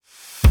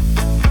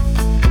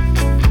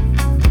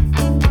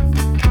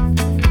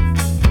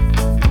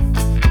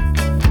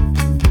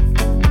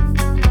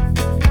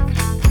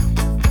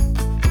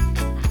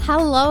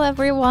Hello,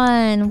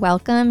 everyone.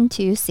 Welcome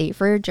to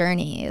Safer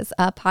Journeys,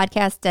 a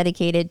podcast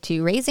dedicated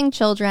to raising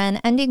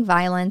children, ending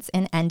violence,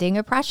 and ending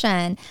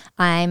oppression.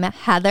 I'm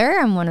Heather.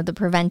 I'm one of the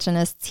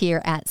preventionists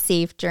here at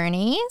Safe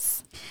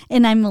Journeys.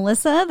 And I'm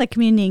Melissa, the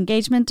Community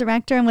Engagement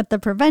Director, and with the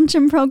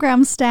Prevention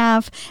Program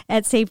staff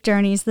at Safe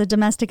Journeys, the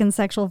Domestic and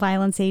Sexual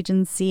Violence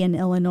Agency in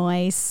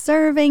Illinois,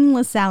 serving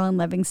LaSalle and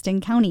Livingston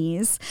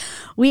counties.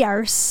 We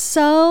are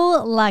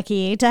so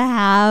lucky to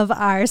have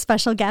our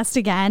special guest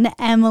again,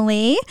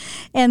 Emily.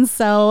 And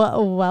so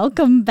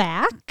welcome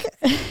back.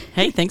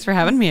 Hey, thanks for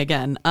having me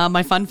again.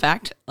 My fun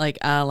fact,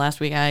 last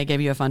week I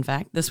gave you a fun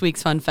fact. This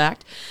week's fun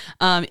fact,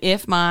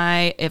 if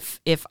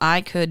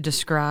I could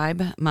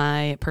describe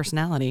my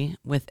personality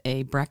with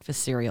a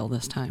breakfast cereal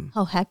this time.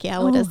 Oh, heck yeah.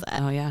 What is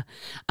that? Oh, yeah.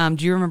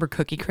 Do you remember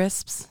Cookie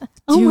Crisps?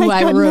 Do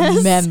I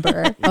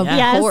remember? Of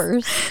Yeah.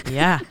 course.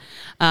 Yeah.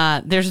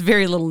 There's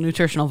very little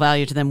nutritional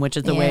value to them, which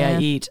is the way I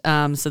eat.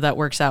 So that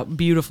works out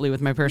beautifully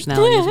with my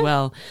personality as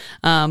well.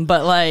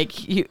 But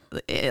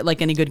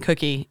like any good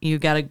cookie,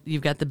 you've got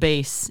the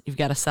base, you've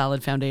got a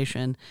solid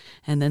foundation,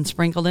 and then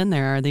sprinkled in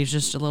there are these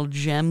just little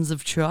gems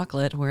of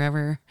chocolate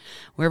wherever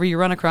you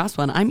run across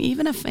one. I'm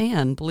even a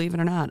fan, believe it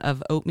or not,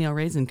 of oatmeal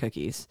raisin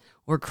cookies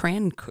or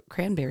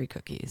cranberry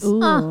cookies.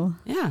 Ooh. Huh.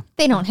 Yeah.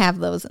 They don't have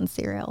those in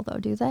cereal, though,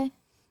 do they?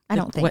 I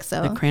don't think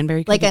so. The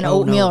cranberry cookie? Like an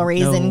oatmeal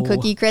raisin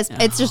cookie crisp. No.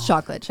 It's just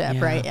chocolate chip,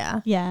 Yeah. right?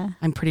 Yeah. Yeah.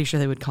 I'm pretty sure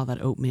they would call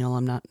that oatmeal.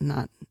 I'm not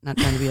trying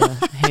to be a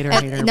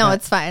hater. No, but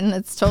it's fine.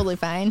 It's totally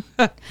fine.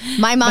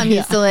 My mom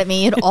used to let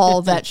me eat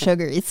all that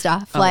sugary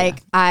stuff.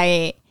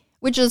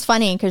 Which is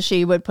funny because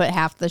she would put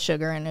half the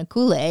sugar in a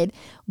Kool-Aid,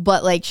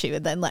 but like she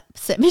would then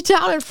sit me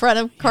down in front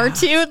of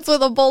cartoons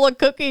with a bowl of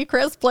Cookie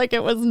Crisp like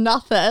it was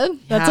nothing.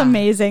 That's Yeah.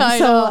 amazing. I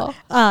So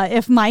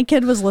if my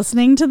kid was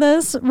listening to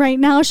this right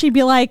now, she'd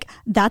be like,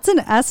 that's an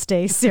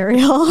Estee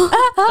cereal.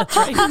 That's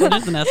right. It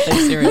is an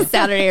Estee cereal.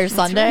 Saturday or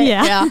Sunday.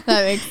 Yeah.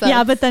 That makes sense.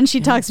 Yeah, but then she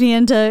talks me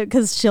into,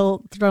 because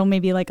she'll throw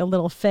maybe like a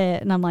little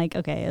fit, and I'm like,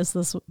 okay, is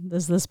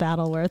this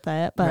battle worth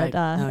it? But Right.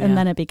 Oh, and yeah.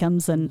 then it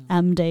becomes an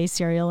M-Day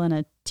cereal and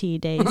a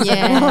T-Day cereal.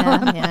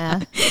 Yeah.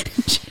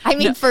 I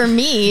mean, for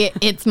me,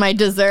 it's my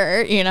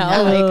dessert,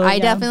 I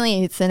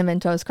definitely eat Cinnamon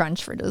Toast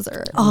Crunch for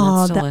dessert.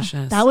 Oh, That's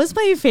delicious. That was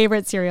my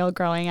favorite cereal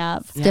growing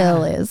up.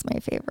 Still is my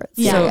favorite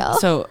cereal.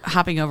 So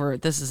hopping over,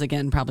 this is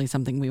again probably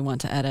something we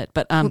want to edit,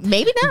 but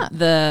Maybe not.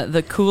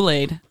 the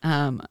Kool-Aid.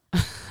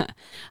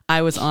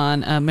 I was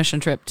on a mission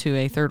trip to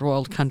a third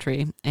world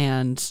country,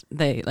 and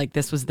they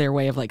this was their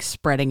way of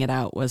spreading it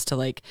out, was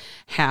to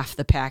half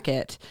the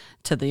packet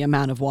to the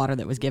amount of water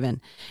that was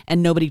given,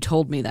 and nobody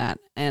told me that.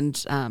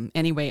 And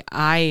anyway,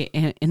 I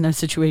in those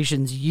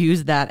situations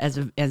used that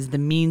as the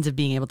means of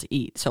being able to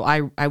eat. So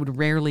I would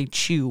rarely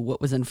chew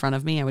what was in front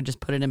of me. I would just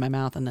put it in my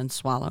mouth and then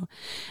swallow.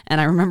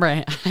 And I remember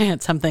I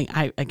had something,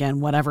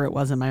 whatever it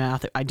was in my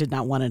mouth, I did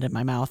not want it in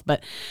my mouth,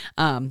 but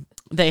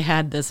they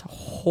had this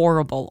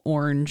horrible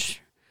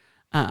orange,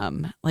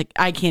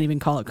 I can't even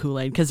call it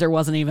Kool-Aid because there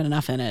wasn't even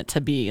enough in it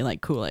to be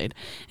like Kool-Aid.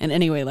 And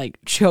anyway,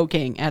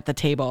 choking at the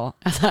table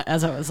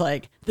as I was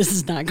like, this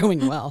is not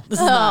going well. This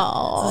is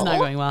not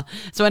going well.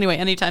 So anyway,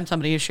 anytime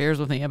somebody shares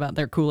with me about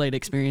their Kool-Aid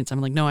experience,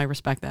 I'm like, no, I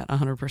respect that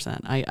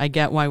 100%. I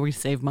get why we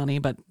save money,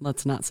 but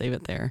let's not save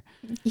it there.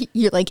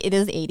 You're like, it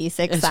is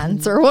 86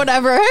 cents or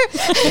whatever.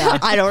 Yeah.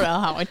 I don't know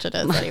how much it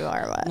is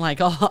anymore.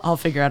 But. I'll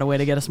figure out a way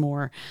to get us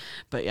more.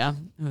 But yeah,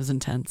 it was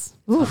intense.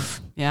 Oof.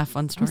 So, yeah,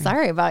 fun story. I'm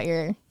sorry about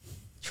your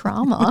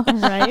trauma.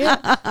 Right?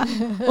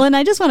 Well, and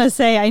I just want to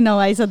say, I know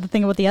I said the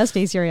thing about the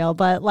Estee cereal,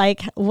 but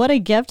what a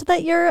gift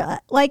that you're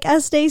like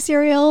Estee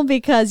cereal,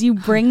 because you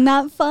bring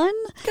that fun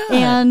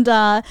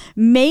and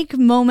make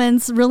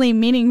moments really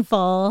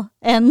meaningful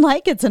and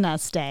it's an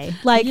Estee.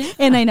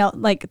 And I know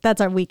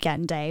that's our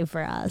weekend day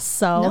for us.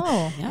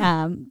 So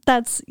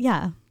that's,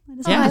 yeah.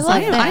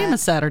 I am a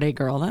Saturday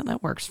girl.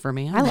 That works for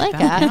me. I like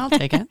that. I'll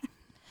take it.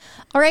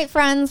 All right,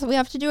 friends, we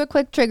have to do a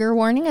quick trigger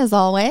warning as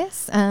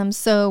always.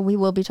 So we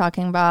will be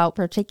talking about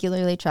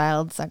particularly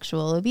child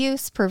sexual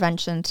abuse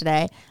prevention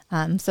today.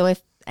 So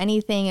if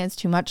anything is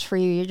too much for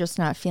you, you're just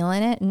not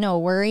feeling it, no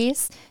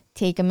worries.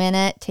 Take a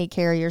minute, take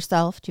care of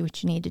yourself, do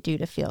what you need to do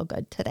to feel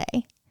good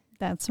today.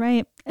 That's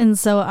right. And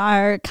so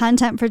our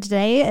content for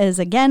today is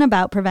again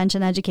about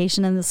prevention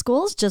education in the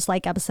schools, just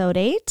like episode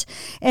 8.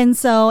 And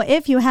so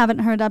if you haven't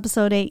heard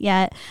episode 8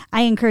 yet,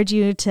 I encourage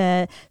you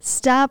to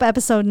stop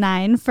episode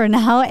 9 for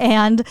now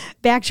and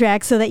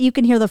backtrack so that you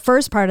can hear the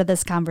first part of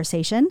this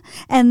conversation.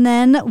 And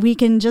then we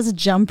can just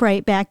jump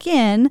right back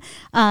in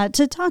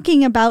to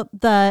talking about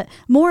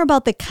more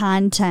about the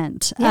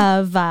content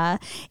of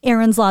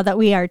Erin's Law that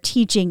we are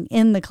teaching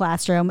in the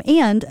classroom,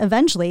 and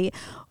eventually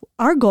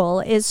our goal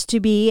is to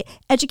be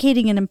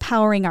educating and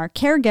empowering our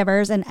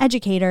caregivers and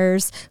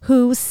educators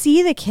who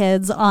see the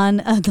kids on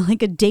a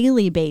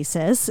daily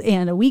basis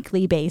and a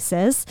weekly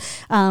basis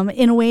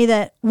in a way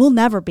that we'll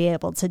never be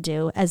able to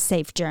do as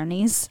Safe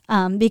Journeys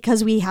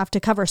because we have to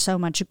cover so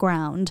much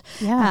ground.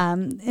 Yeah.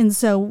 And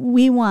so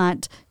we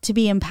want to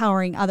be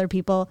empowering other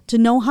people to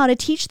know how to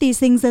teach these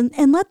things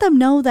and let them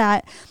know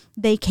that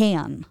they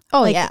can.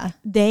 Oh, yeah.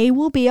 They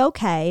will be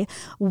okay.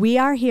 We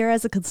are here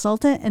as a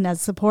consultant and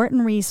as support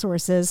and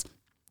resources,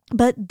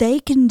 but they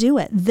can do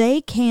it.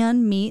 They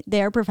can meet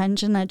their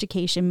prevention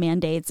education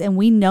mandates, and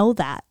we know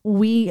that.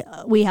 We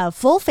have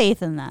full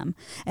faith in them.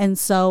 And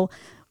so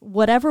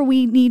whatever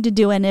we need to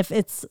do, and if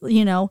it's,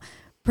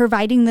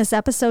 providing this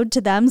episode to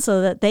them so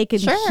that they can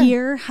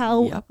hear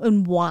how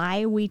and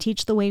why we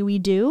teach the way we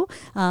do,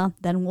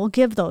 then we'll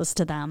give those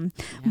to them.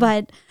 Yeah.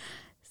 But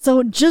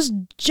so just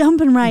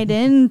jumping right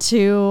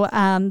into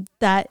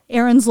that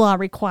Erin's Law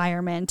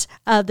requirement,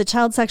 the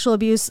child sexual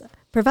abuse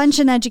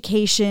prevention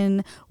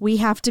education, we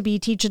have to be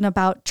teaching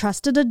about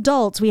trusted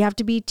adults. We have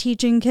to be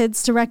teaching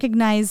kids to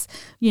recognize,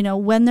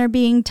 when they're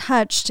being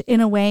touched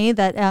in a way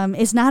that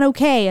is not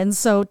okay. And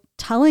so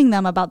telling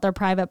them about their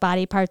private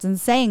body parts and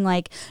saying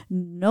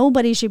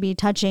nobody should be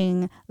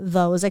touching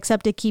those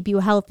except to keep you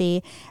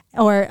healthy,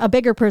 or a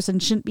bigger person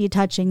shouldn't be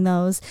touching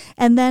those.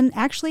 And then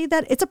actually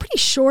that it's a pretty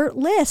short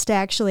list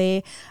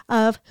actually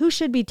of who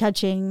should be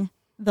touching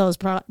those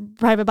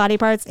private body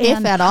parts,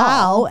 and if at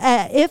all.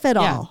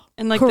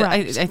 And I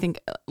think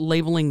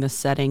labeling the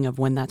setting of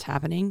when that's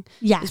happening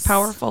is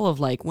powerful.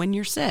 Of when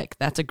you're sick,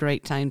 that's a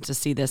great time to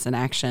see this in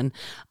action.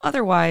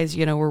 Otherwise,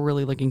 we're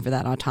really looking for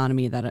that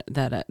autonomy,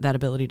 that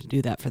ability to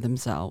do that for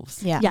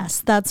themselves. Yeah.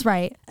 Yes, that's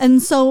right. And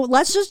so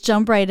let's just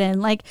jump right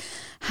in.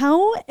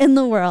 How in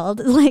the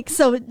world,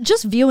 so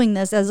just viewing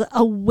this as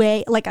a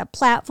way, a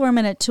platform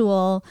and a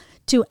tool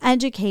to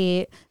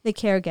educate the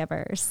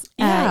caregivers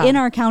in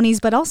our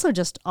counties, but also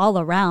just all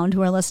around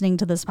who are listening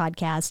to this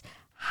podcast.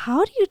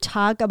 How do you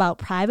talk about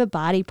private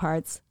body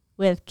parts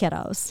with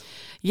kiddos?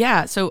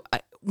 Yeah. So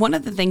one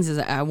of the things is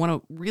I want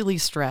to really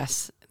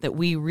stress that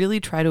we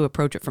really try to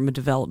approach it from a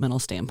developmental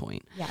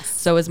standpoint. Yes.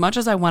 So as much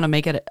as I want to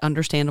make it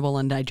understandable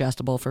and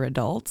digestible for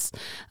adults,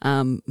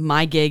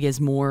 my gig is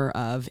more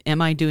of,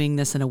 am I doing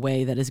this in a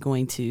way that is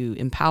going to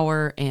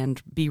empower and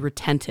be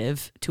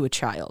retentive to a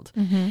child?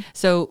 Mm-hmm.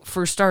 So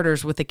for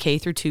starters, with the K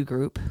through 2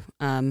 group,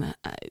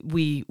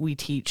 we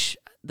teach.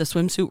 The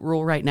swimsuit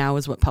rule right now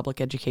is what public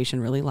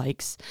education really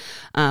likes,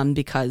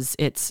 because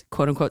it's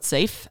quote unquote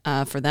safe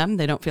for them.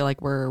 They don't feel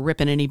like we're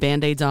ripping any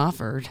Band-Aids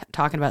off or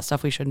talking about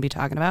stuff we shouldn't be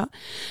talking about.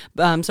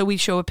 So we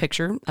show a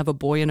picture of a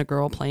boy and a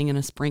girl playing in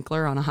a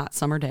sprinkler on a hot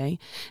summer day.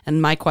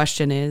 And my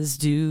question is,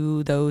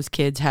 do those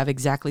kids have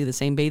exactly the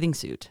same bathing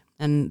suit?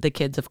 And the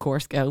kids, of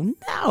course, go,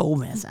 no,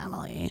 Miss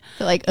Emily.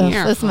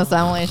 This Miss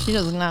Emily, she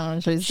doesn't know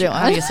what she's doing.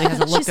 Obviously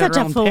hasn't looked at her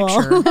own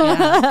picture.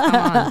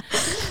 Yeah,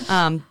 come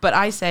on. But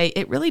I say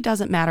it really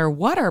doesn't matter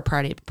what our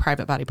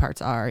private body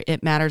parts are.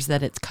 It matters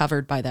that it's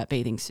covered by that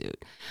bathing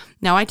suit.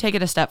 Now, I take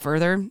it a step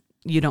further.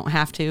 You don't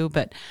have to,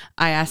 but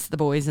I ask the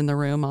boys in the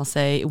room, I'll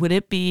say, would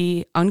it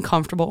be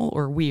uncomfortable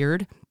or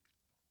weird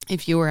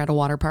if you were at a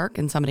water park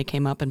and somebody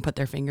came up and put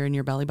their finger in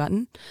your belly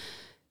button?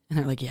 And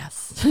they're like,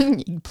 yes.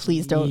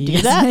 Please don't do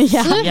that.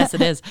 Yes,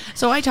 it is.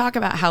 So I talk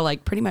about how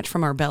pretty much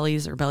from our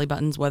bellies or belly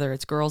buttons, whether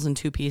it's girls in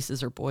 2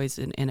 pieces or boys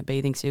in a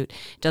bathing suit,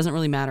 it doesn't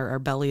really matter. Our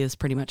belly is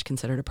pretty much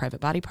considered a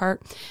private body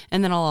part.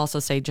 And then I'll also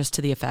say, just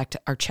to the effect,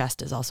 our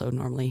chest is also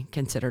normally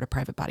considered a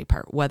private body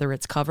part. Whether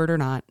it's covered or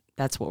not,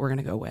 that's what we're going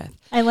to go with.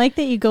 I like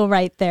that you go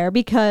right there,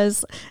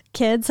 because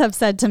kids have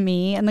said to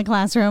me in the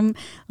classroom,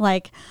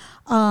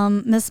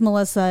 Miss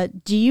Melissa,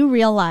 do you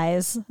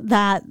realize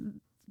that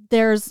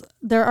there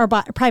are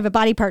private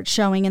body parts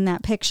showing in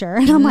that picture?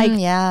 And I'm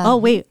oh,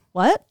 wait,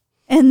 what?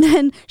 And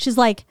then she's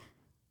like,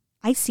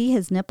 I see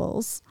his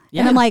nipples.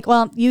 Yeah. And I'm like,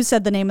 well, you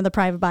said the name of the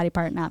private body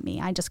part, not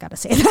me. I just got to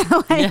say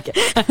that.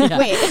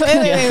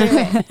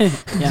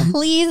 Wait.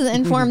 Please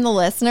inform the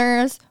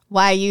listeners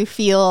why you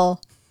feel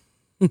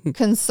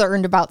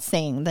concerned about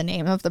saying the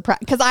name of the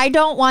because I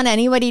don't want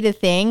anybody to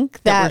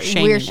think that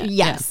we're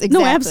exactly.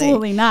 No,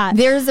 absolutely not.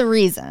 There's a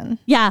reason.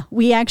 Yeah,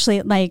 we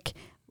actually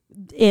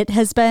it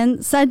has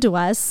been said to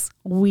us,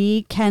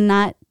 we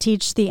cannot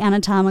teach the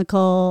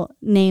anatomical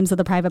names of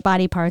the private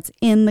body parts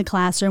in the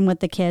classroom with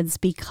the kids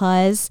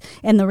because,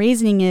 and the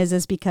reasoning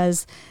is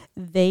because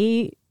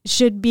they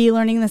should be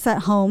learning this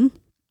at home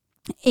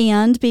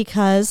and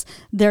because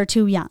they're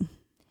too young.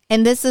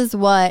 And this is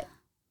what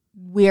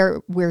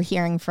we're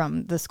hearing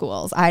from the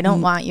schools. I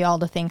don't want you all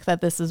to think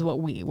that this is what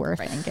we were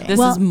thinking. This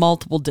is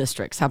multiple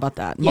districts. How about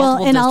that?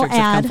 Multiple districts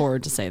have come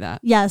forward to say that.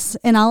 Yes,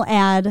 and I'll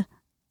add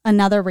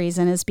another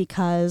reason is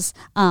because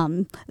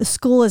the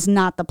school is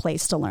not the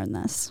place to learn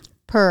this.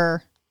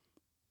 Per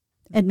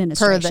the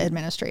administration.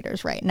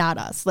 administrators, right? Not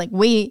us.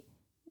 We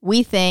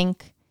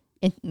think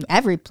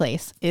every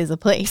place is a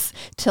place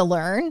to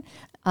learn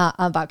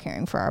about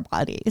caring for our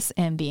bodies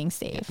and being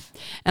safe.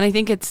 And I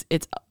think it's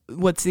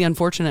what's the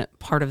unfortunate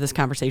part of this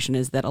conversation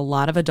is that a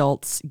lot of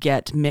adults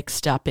get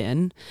mixed up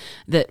in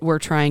that we're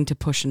trying to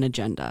push an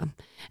agenda.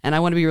 And I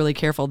want to be really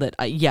careful that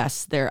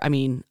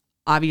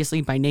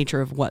obviously by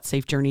nature of what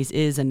Safe Journeys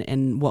is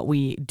and what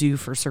we do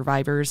for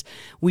survivors,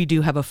 we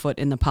do have a foot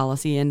in the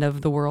policy end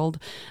of the world.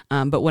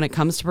 But when it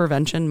comes to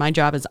prevention, my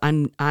job is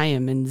I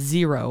am in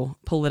zero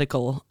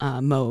political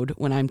mode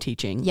when I'm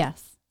teaching.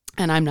 Yes.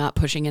 And I'm not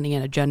pushing any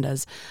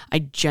agendas. I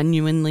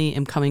genuinely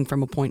am coming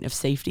from a point of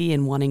safety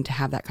and wanting to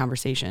have that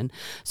conversation.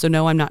 So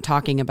no, I'm not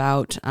talking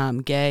about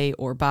gay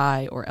or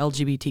bi or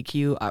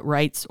LGBTQ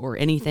rights or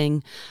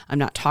anything. I'm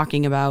not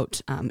talking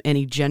about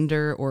any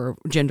gender or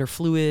gender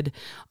fluid.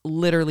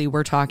 Literally,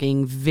 we're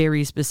talking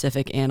very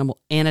specific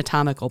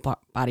anatomical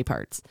body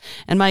parts.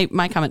 And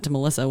my comment to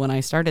Melissa when I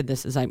started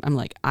this is I'm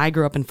like, I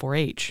grew up in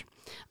 4-H.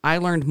 I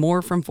learned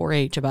more from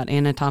 4-H about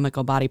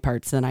anatomical body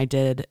parts than I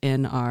did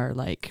in our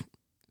I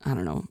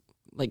don't know,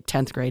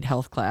 10th grade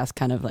health class,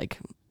 kind of like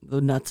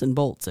the nuts and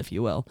bolts, if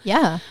you will.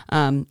 Yeah.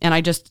 And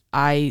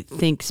I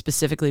think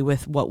specifically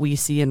with what we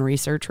see in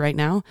research right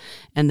now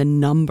and the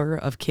number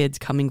of kids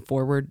coming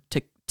forward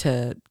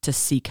to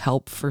seek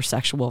help for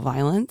sexual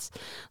violence,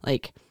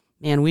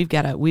 man, we've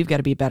got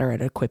to be better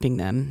at equipping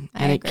them.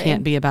 And it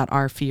can't be about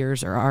our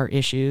fears or our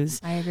issues.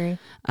 I agree.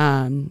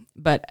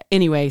 But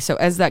anyway, so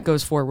as that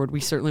goes forward, we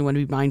certainly want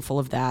to be mindful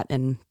of that.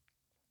 And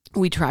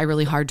we try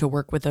really hard to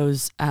work with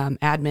those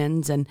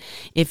admins. And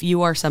if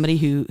you are somebody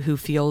who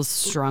feels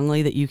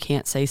strongly that you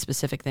can't say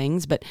specific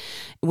things, but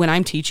when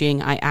I'm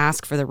teaching, I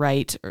ask for the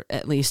right, or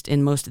at least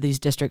in most of these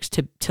districts,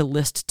 to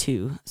list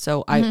two.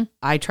 So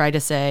I try to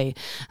say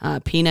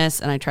penis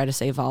and I try to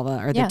say vulva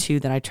are the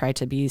two that I try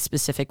to be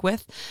specific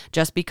with,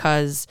 just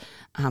because,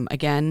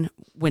 again,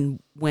 when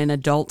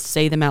adults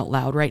say them out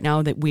loud right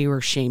now, that we were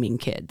shaming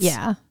kids.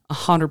 Yeah.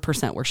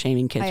 100% we're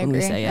shaming kids when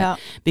we say it,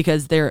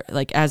 because they're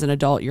like, as an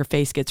adult, your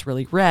face gets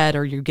really red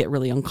or you get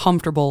really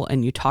uncomfortable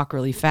and you talk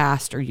really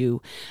fast, or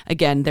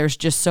again, there's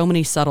just so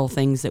many subtle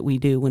things that we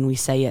do when we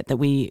say it that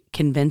we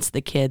convince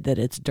the kid that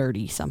it's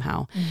dirty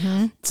somehow.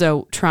 Mm-hmm.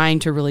 So trying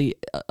to really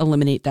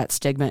eliminate that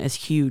stigma is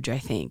huge, I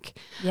think.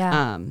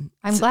 Yeah.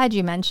 I'm glad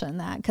you mentioned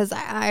that, because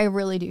I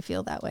really do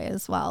feel that way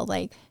as well.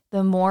 Like,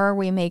 the more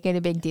we make it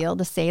a big deal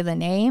to say the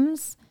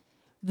names,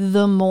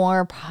 the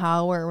more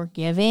power we're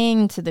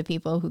giving to the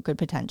people who could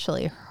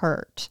potentially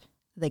hurt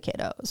the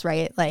kiddos,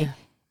 right?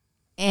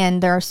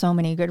 And there are so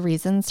many good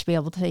reasons to be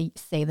able to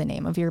say the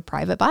name of your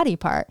private body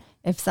part.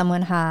 If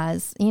someone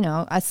has,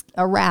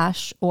 a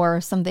rash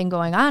or something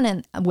going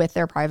on with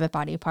their private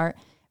body part,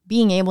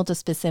 being able to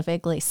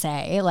specifically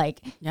say,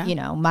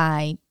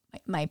 my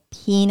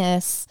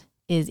penis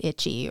is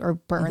itchy or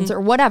burns or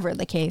whatever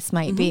the case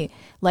might be.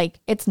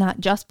 It's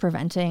not just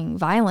preventing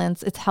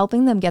violence, it's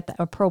helping them get the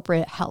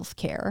appropriate health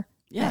care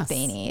that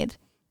they need.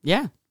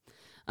 Yeah.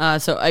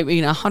 So I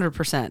mean,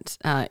 100%.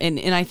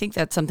 And I think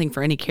that's something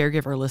for any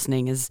caregiver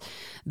listening, is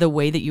the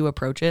way that you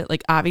approach it.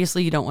 Like,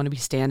 obviously you don't want to be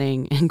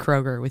standing in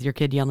Kroger with your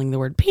kid yelling the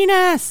word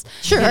penis.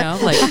 Sure.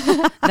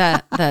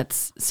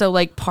 That's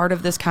so part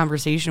of this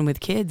conversation with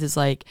kids is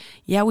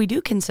we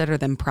do consider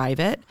them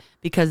private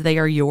because they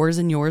are yours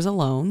and yours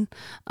alone.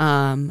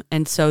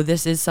 And so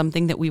this is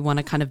something that we want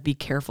to kind of be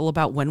careful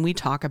about when we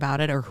talk about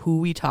it or who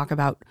we talk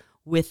about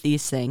with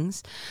these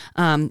things.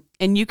 And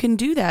you can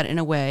do that in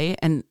a way,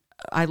 and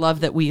I love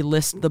that we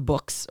list the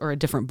books or a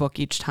different book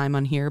each time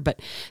on here,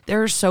 but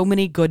there are so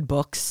many good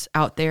books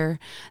out there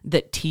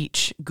that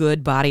teach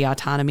good body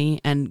autonomy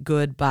and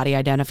good body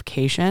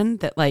identification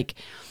that,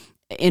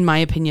 in my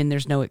opinion,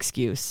 there's no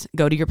excuse.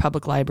 Go to your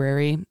public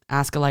library,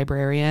 ask a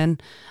librarian.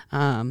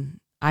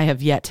 I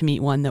have yet to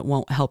meet one that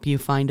won't help you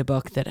find a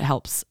book that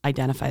helps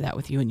identify that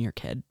with you and your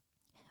kid.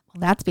 Well,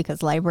 that's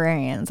because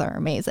librarians are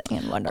amazing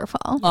and wonderful.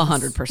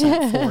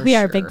 100%. We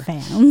are big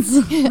fans.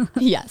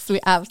 Yes, we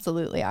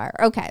absolutely are.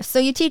 Okay, so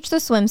you teach the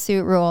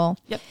swimsuit rule.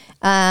 Yep.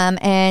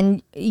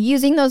 And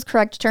using those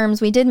correct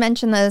terms, we did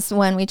mention this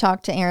when we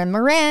talked to Erin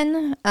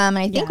Marin.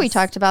 I think we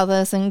talked about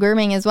this in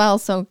grooming as well.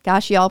 So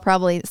gosh, y'all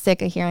probably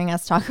sick of hearing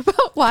us talk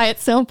about why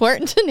it's so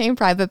important to name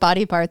private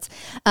body parts.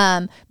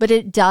 But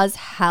it does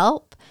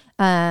help.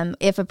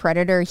 If a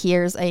predator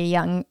hears a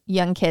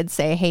young kid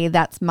say, "Hey,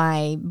 that's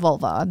my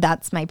vulva,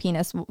 that's my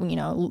penis,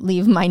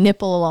 leave my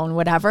nipple alone,"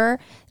 whatever,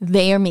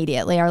 they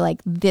immediately are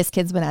like, this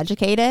kid's been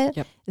educated.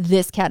 Yep.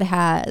 This kid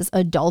has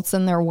adults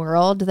in their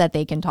world that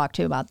they can talk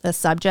to about this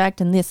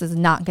subject, and this is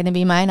not going to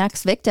be my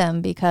next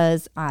victim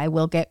because I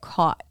will get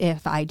caught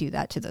if I do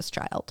that to this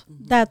child.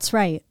 That's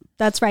right.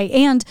 That's right.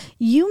 And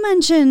you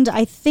mentioned,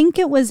 I think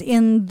it was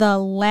in the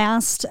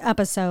last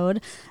episode,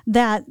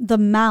 that the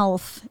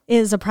mouth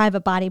is a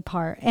private body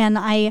part. And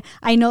I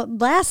know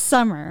last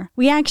summer,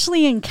 we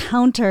actually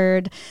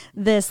encountered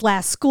this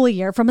last school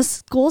year from a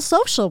school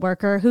social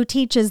worker who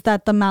teaches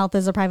that the mouth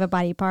is a private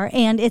body part.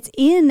 And it's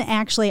in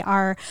actually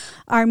our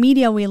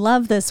Media We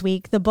Love this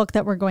week, the book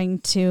that we're going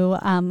to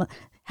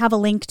have a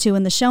link to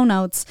in the show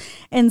notes.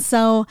 And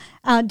so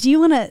do you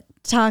want to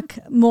talk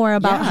more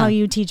about how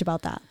you teach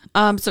about that?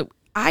 So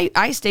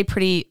I stay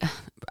pretty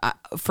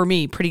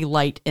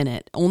light in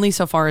it, only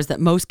so far as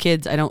that most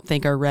kids I don't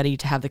think are ready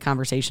to have the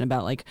conversation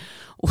about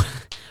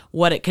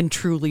what it can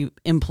truly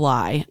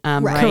imply.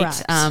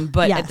 Right.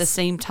 But at the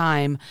same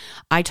time,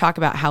 I talk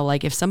about how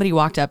if somebody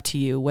walked up to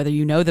you, whether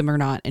you know them or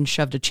not, and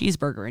shoved a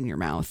cheeseburger in your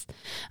mouth.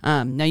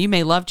 Now you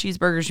may love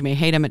cheeseburgers, you may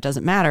hate them, it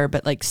doesn't matter.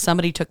 But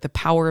somebody took the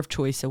power of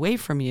choice away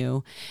from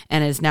you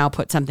and has now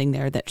put something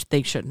there that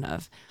they shouldn't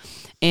have.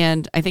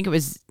 And I think it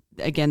was,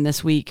 again,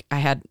 this week I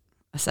had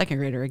a second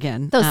grader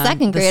again. Those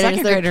second graders, the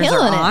second graders they're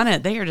killing are on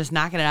it. They are just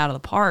knocking it out of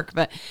the park.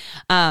 But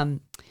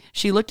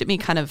she looked at me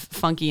kind of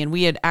funky, and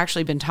we had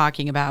actually been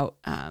talking about,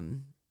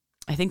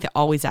 I think the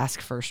always ask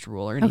first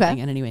rule or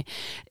anything. Okay. And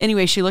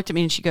anyway, she looked at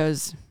me and she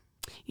goes,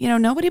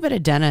 nobody but a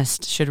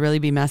dentist should really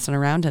be messing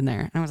around in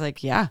there. And I was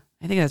like, yeah,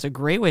 I think that's a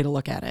great way to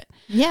look at it.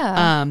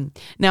 Yeah.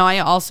 Now I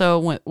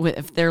also,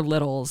 if they're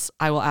littles,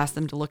 I will ask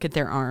them to look at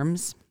their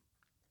arms.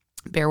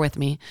 Bear with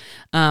me.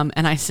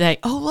 And I say,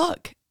 oh,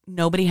 look,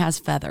 nobody has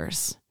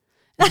feathers.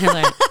 And they're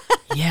like,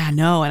 yeah,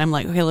 no. And I'm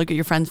like, okay, look at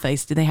your friend's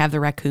face. Do they have the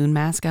raccoon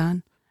mask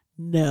on?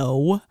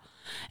 No.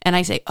 And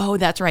I say, oh,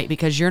 that's right,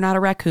 because you're not a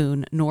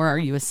raccoon, nor are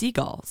you a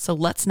seagull. So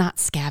let's not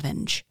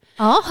scavenge.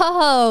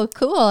 Oh,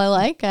 cool. I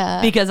like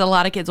it. Because a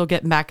lot of kids will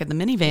get back in the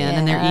minivan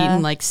and they're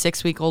eating like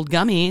 6-week-old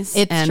gummies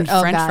and French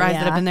fries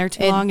that have been there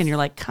too long. And you're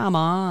like, come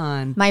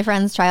on. My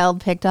friend's child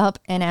picked up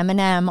an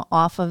M&M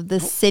off of the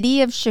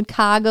city of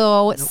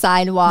Chicago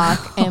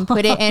sidewalk and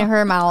put it in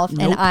her mouth,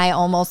 and I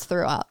almost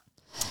threw up.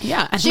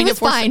 Yeah. She was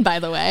fine, by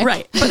the way.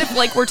 Right. But if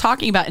like we're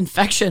talking about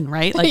infection,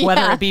 right? Like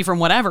whether it be from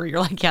whatever, you're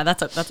like, yeah,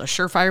 that's a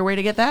surefire way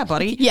to get that,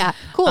 buddy. Yeah.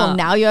 Cool.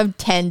 Now you have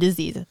 10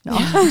 diseases. No,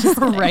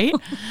 right.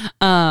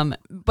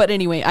 But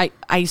anyway,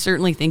 I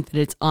certainly think that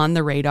it's on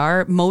the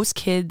radar. Most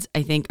kids,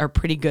 I think, are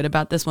pretty good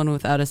about this one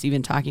without us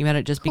even talking about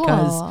it, just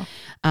because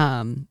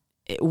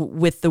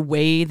with the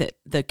way that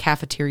the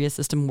cafeteria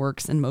system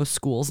works in most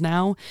schools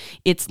now,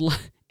 it's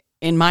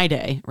in my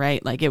day,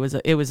 right? Like it was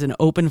an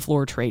open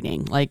floor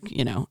trading. Like,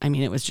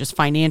 it was just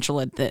financial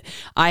that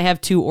I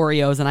have 2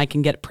 Oreos and I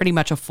can get pretty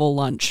much a full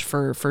lunch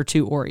for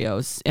 2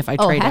 Oreos if I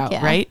trade out,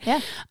 right?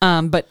 Yeah.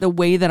 But the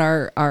way that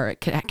our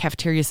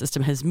cafeteria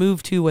system has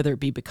moved to, whether it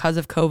be because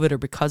of COVID or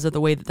because of the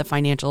way that the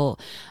financial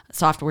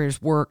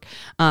softwares work,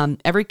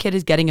 every kid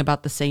is getting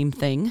about the same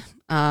thing.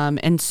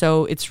 And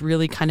so it's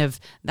really kind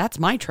of, that's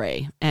my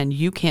tray and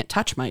you can't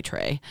touch my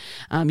tray.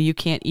 You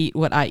can't eat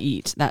what I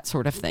eat, that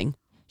sort of thing.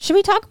 Should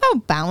we talk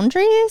about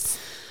boundaries?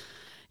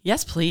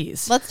 Yes,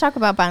 please. Let's talk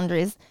about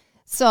boundaries.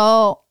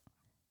 So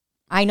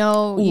I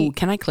know. Ooh,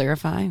 can I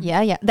clarify?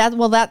 Yeah.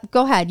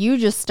 Go ahead. You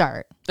just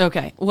start.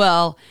 Okay.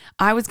 Well,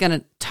 I was going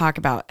to talk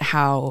about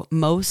how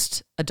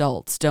most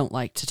adults don't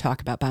like to talk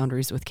about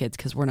boundaries with kids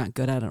because we're not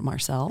good at them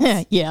ourselves.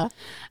 Yeah.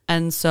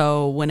 And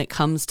so when it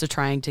comes to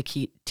trying to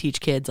teach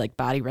kids like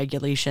body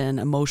regulation,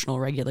 emotional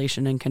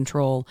regulation, and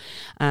control,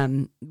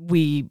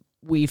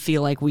 we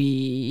feel like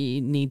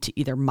we need to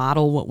either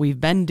model what we've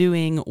been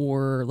doing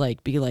or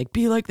like be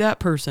like that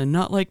person,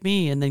 not like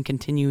me, and then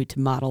continue to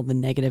model the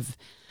negative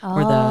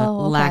or the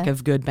lack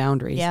of good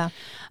boundaries. Yeah.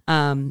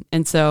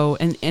 And so,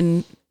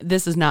 and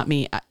this is not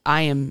me.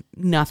 I am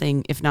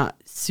nothing if not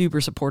super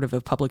supportive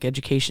of public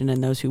education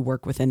and those who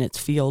work within its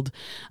field.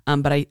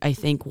 But I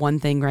think one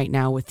thing right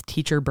now with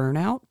teacher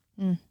burnout,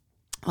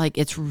 like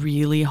it's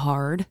really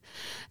hard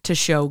to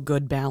show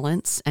good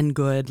balance and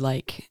good,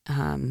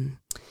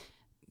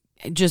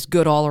 just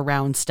good all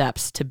around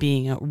steps to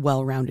being a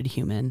well-rounded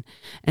human.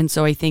 And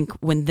so I think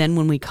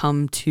when we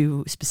come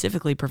to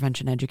specifically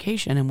prevention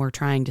education and we're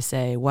trying to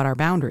say what are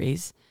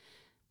boundaries,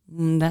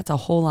 that's a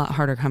whole lot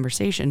harder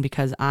conversation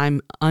because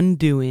I'm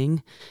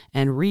undoing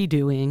and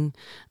redoing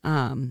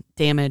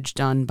damage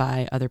done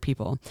by other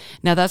people.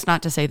 Now, that's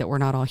not to say that we're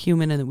not all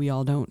human and that we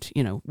all don't,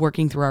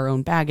 working through our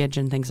own baggage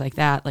and things like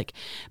that.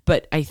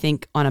 But I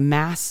think on a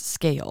mass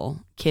scale,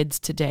 kids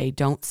today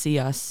don't see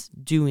us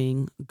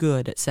doing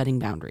good at setting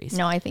boundaries.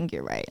 No, I think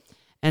you're right.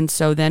 And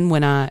so then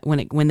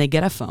when they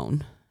get a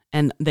phone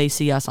and they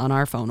see us on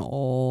our phone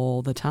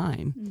all the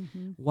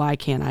time, why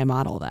can't I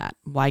model that?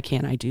 Why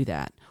can't I do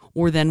that?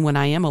 Or then when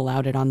I am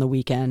allowed it on the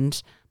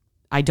weekend,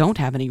 I don't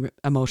have any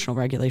emotional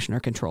regulation or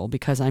control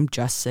because I'm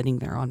just sitting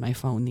there on my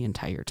phone the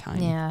entire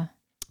time. Yeah.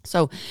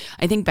 So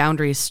I think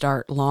boundaries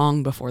start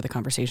long before the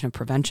conversation of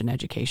prevention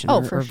education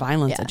or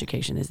violence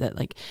education is that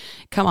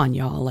come on,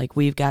 y'all,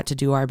 we've got to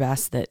do our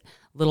best that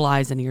little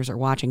eyes and ears are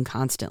watching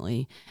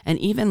constantly. And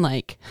even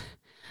I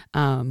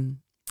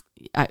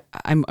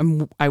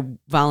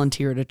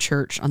volunteer at a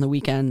church on the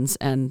weekends,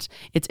 and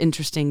it's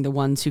interesting the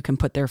ones who can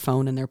put their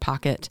phone in their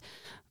pocket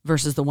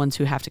versus the ones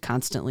who have to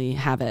constantly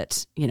have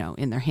it,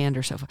 in their hand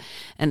or so forth.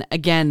 And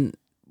again,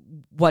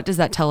 what does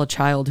that tell a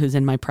child who's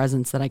in my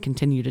presence that I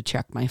continue to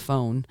check my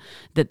phone,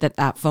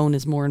 that phone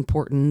is more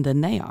important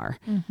than they are?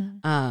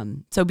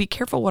 So be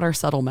careful what our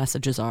subtle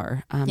messages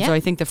are. So I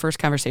think the first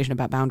conversation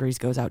about boundaries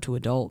goes out to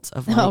adults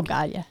of oh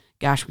God, yeah.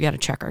 Gosh, we got to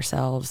check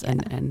ourselves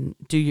and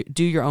do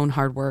your own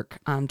hard work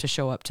to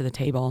show up to the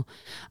table,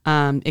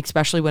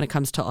 especially when it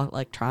comes to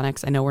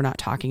electronics. I know we're not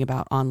talking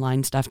about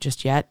online stuff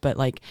just yet, but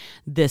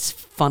this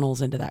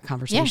funnels into that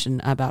conversation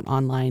about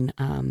online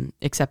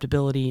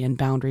acceptability and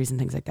boundaries and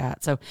things like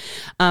that. So,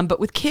 but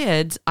with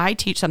kids, I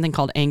teach something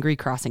called Angry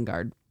Crossing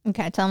Guard.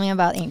 Okay, tell me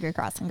about Angry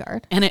Crossing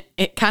Guard. And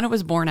it kind of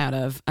was born out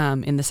of,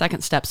 in the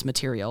Second Steps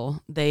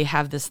material, they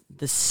have this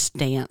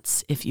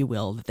stance, if you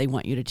will, that they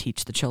want you to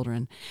teach the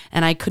children.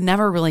 And I could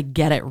never really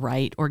get it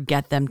right or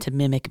get them to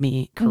mimic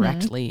me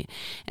correctly.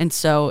 And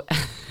so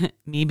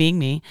me being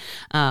me,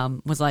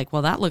 was like,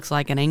 well, that looks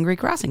like an angry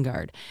crossing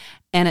guard.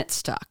 And it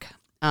stuck.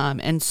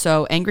 And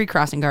so angry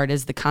crossing guard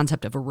is the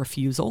concept of a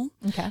refusal.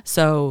 Okay.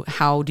 So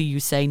how do you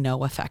say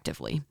no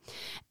effectively?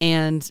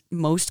 And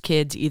most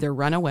kids either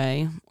run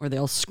away or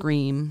they'll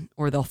scream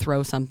or they'll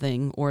throw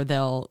something or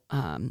they'll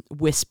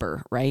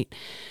whisper, right?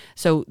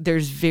 So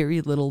there's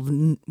very little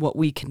what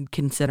we can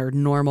consider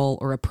normal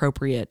or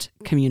appropriate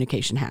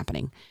communication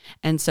happening.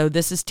 And so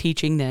this is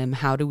teaching them,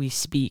 how do we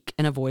speak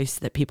in a voice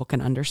that people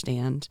can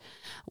understand?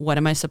 What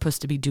am I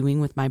supposed to be doing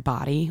with my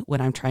body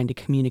when I'm trying to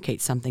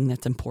communicate something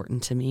that's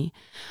important to me?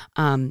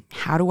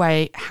 How do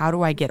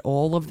I get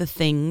all of the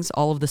things,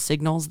 all of the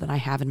signals that I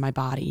have in my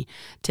body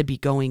to be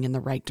going in the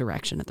right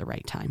direction at the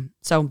right time?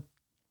 So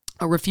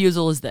a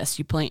refusal is this: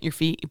 you plant your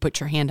feet, you put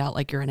your hand out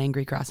like you're an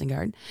angry crossing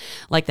guard,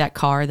 like that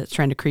car that's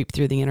trying to creep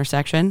through the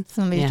intersection.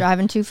 Somebody's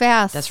driving too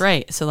fast. That's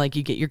right. So like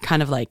you get your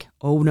kind of like,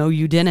 oh no,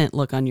 you didn't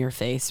look on your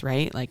face,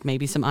 right? Like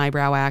maybe some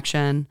eyebrow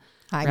action.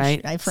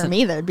 Right. For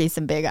me, there'd be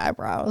some big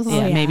eyebrows.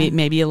 Yeah,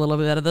 maybe a little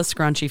bit of the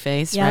scrunchy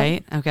face,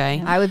 right?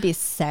 Okay. I would be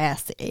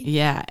sassy.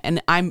 Yeah, and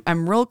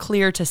I'm real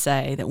clear to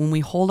say that when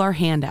we hold our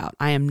hand out,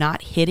 I am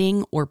not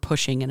hitting or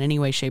pushing in any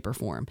way, shape, or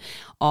form.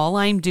 All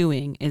I'm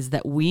doing is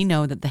that we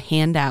know that the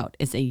hand out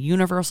is a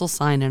universal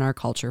sign in our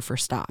culture for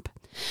stop.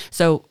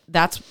 So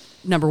that's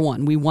number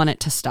one. We want it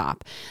to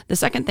stop. The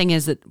second thing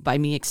is that by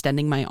me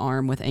extending my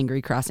arm with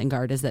angry crossing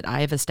guard is that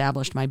I have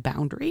established my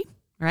boundary.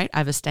 Right?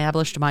 I've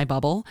established my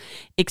bubble.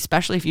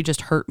 Especially if you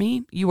just hurt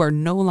me, you are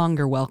no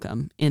longer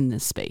welcome in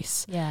this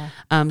space. Yeah.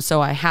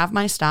 So I have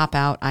my stop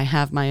out. I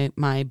have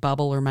my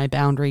bubble or my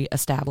boundary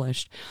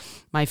established.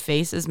 My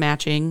face is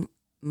matching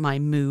my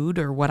mood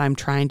or what I'm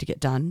trying to get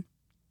done.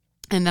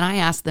 And then I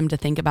ask them to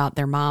think about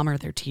their mom or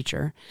their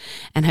teacher.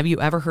 And have you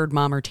ever heard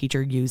mom or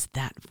teacher use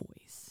that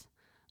voice?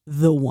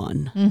 The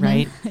one,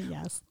 right?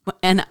 Yes.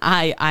 And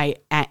I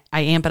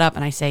amp it up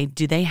and I say,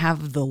 do they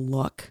have the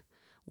look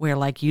where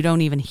like you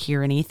don't even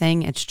hear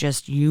anything? It's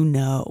just,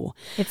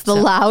 it's the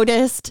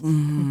loudest.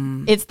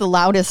 It's the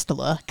loudest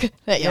look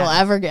that you'll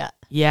ever get.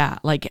 Yeah.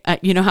 Like,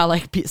 you know how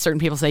like certain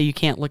people say you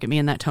can't look at me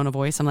in that tone of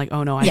voice? I'm like,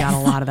 oh no, I got a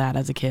lot of that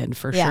as a kid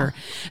for sure.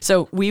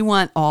 So we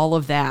want all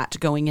of that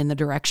going in the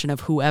direction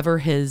of whoever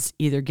has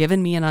either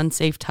given me an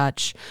unsafe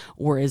touch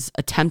or is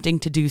attempting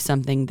to do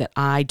something that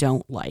I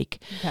don't like.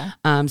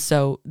 Okay.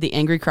 So the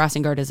angry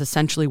crossing guard is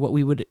essentially what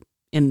we would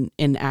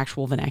in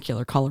actual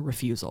vernacular call a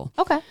refusal.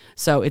 Okay.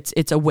 So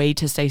it's a way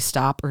to say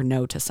stop or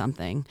no to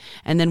something.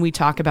 And then we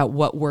talk about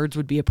what words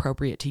would be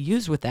appropriate to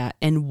use with that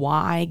and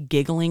why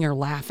giggling or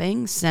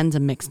laughing sends a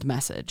mixed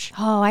message.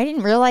 Oh, I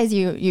didn't realize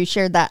you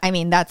shared that. I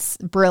mean, that's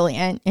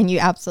brilliant and you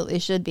absolutely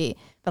should be.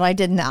 But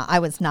I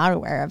was not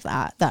aware of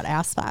that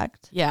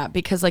aspect. Yeah,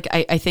 because like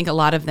I think a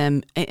lot of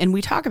them, and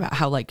we talk about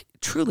how like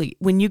truly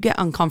when you get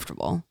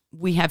uncomfortable,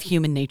 we have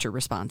human nature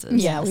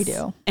responses. Yeah, we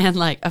do. And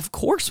like, of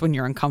course, when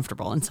you're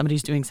uncomfortable and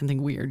somebody's doing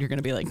something weird, you're going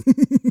to be like,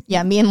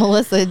 yeah, me and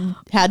Melissa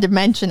had to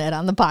mention it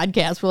on the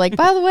podcast. We're like,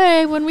 by the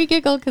way, when we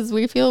giggle because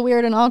we feel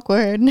weird and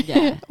awkward,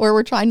 or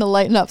we're trying to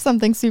lighten up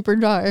something super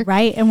dark.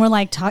 Right. And we're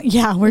like,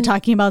 we're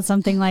talking about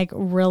something like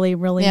really,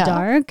 really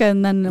dark.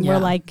 And then we're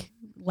like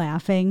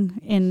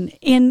laughing.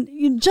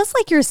 And just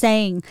like you're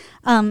saying,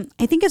 I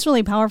think it's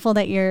really powerful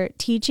that you're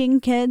teaching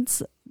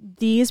kids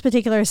these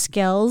particular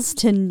skills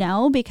to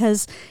know,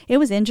 because it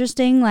was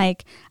interesting.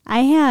 Like I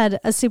had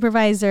a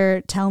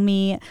supervisor tell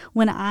me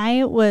when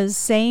I was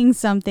saying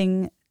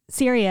something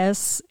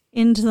serious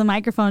into the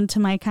microphone to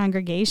my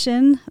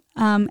congregation,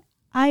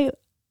 I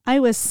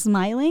was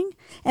smiling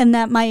and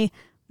that my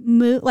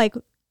mood, like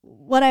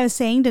what I was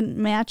saying didn't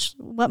match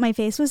what my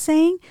face was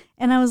saying.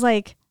 And I was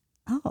like,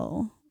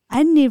 oh, I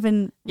didn't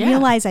even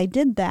realize I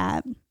did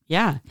that.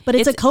 Yeah. But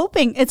it's a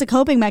coping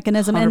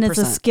mechanism 100%. And it's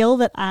a skill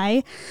that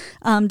I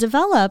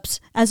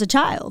developed as a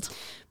child.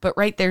 But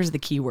right there's the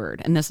key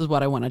word. And this is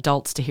what I want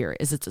adults to hear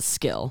is it's a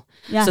skill.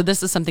 Yeah. So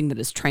this is something that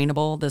is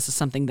trainable. This is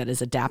something that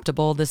is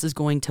adaptable. This is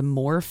going to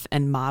morph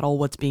and model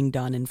what's being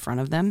done in front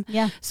of them.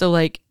 Yeah. So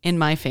like in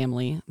my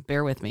family,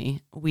 bear with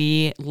me,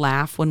 we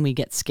laugh when we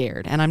get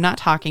scared. And I'm not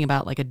talking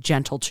about like a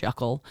gentle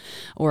chuckle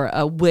or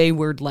a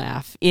wayward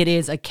laugh. It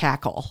is a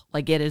cackle.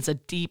 Like it is a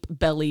deep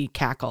belly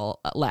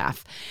cackle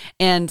laugh.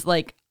 And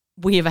like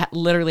we have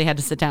literally had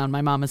to sit down.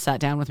 My mom has sat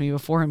down with me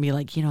before and be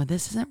like,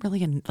 this isn't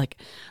really like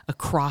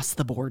across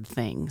the board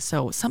thing.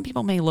 So some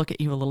people may look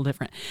at you a little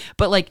different,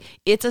 but like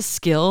it's a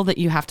skill that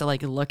you have to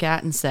like look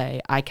at and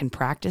say, I can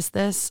practice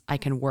this. I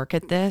can work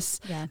at this.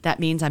 Yeah. That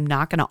means I'm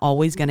not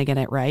always going to get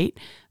it right.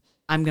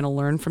 I'm going to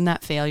learn from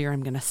that failure.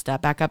 I'm going to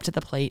step back up to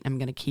the plate. I'm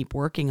going to keep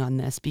working on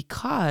this,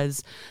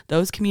 because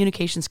those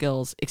communication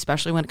skills,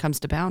 especially when it comes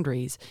to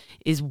boundaries,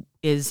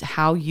 is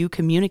how you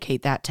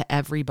communicate that to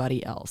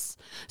everybody else.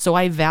 So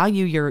I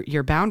value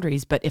your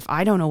boundaries, but if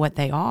I don't know what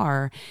they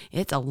are,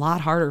 it's a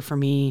lot harder for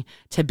me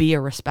to be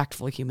a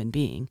respectful human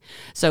being.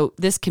 So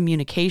this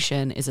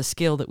communication is a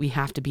skill that we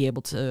have to be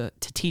able to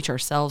teach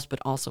ourselves, but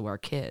also our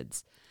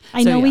kids.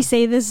 I know we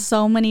say this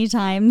so many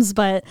times,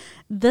 but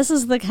this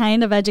is the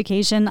kind of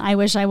education I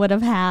wish I would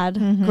have had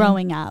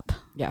growing up.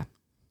 Yeah.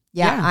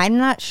 I'm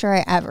not sure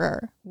I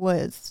ever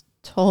was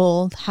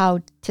told how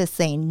to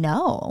say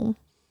no.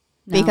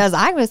 Because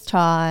I was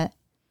taught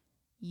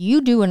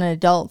you do what an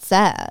adult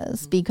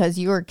says because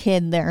you're a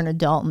kid, they're an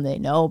adult, and they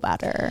know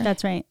better.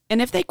 That's right.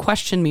 And if they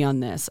question me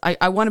on this,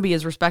 I want to be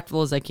as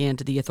respectful as I can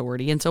to the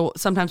authority. And so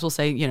sometimes we'll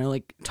say,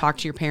 like talk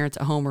to your parents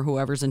at home or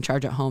whoever's in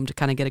charge at home to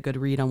kind of get a good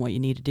read on what you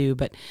need to do.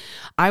 But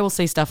I will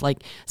say stuff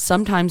like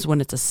sometimes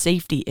when it's a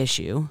safety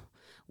issue,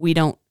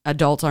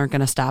 adults aren't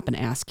going to stop and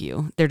ask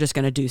you. They're just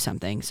going to do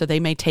something. So they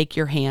may take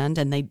your hand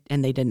and they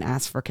didn't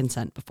ask for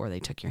consent before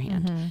they took your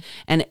hand. Mm-hmm.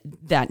 And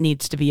that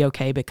needs to be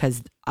okay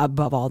because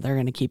above all, they're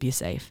going to keep you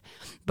safe.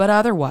 But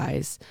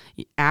otherwise,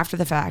 after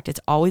the fact, it's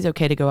always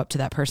okay to go up to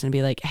that person and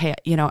be like, hey,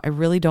 I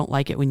really don't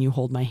like it when you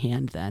hold my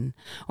hand then,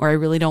 or I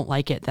really don't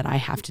like it that I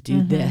have to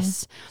do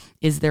this.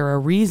 Is there a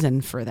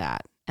reason for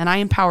that? And I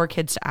empower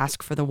kids to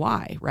ask for the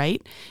why,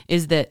 right?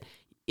 Is that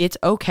it's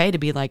okay to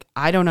be like,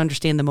 I don't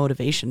understand the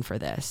motivation for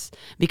this,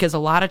 because a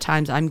lot of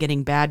times I'm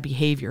getting bad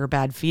behavior or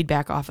bad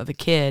feedback off of a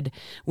kid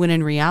when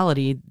in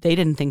reality, they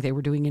didn't think they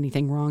were doing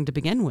anything wrong to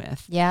begin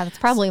with. Yeah, that's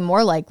probably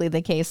more likely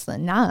the case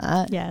than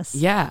not. Yes.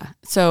 Yeah.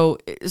 So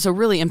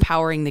really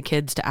empowering the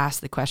kids to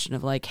ask the question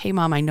of like, hey,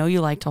 Mom, I know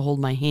you like to hold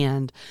my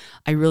hand.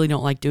 I really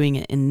don't like doing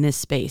it in this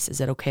space. Is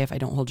it okay if I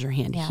don't hold your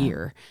hand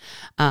here?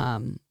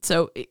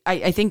 So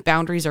I think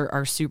boundaries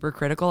are super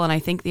critical. And I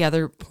think the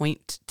other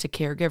point to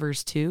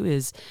caregivers too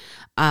is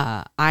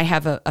I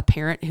have a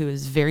parent who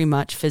is very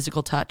much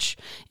physical touch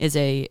is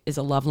a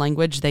love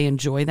language. They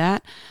enjoy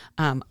that.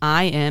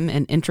 I am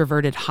an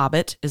introverted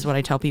hobbit is what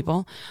I tell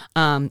people.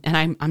 And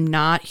I'm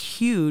not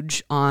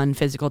huge on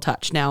physical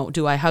touch. Now,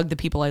 do I hug the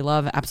people I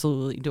love?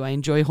 Absolutely. Do I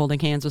enjoy holding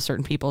hands with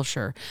certain people?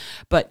 Sure.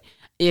 But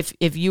if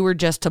you were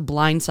just to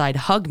blindside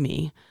hug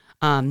me,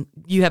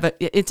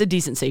 it's a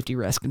decent safety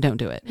risk. Don't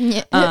do it.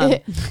 Yeah.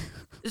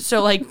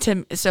 So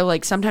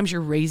sometimes you're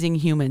raising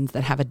humans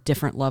that have a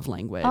different love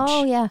language.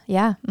 Oh yeah.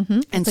 Yeah. Mm-hmm.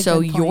 And so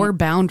your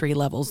boundary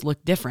levels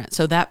look different.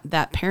 So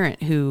that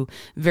parent who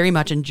very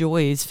much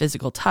enjoys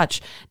physical touch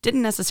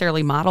didn't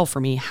necessarily model for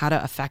me how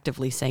to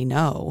effectively say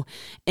no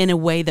in a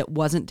way that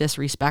wasn't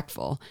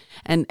disrespectful.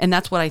 And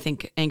that's what I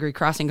think Angry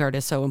Crossing Guard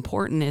is so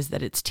important, is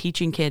that it's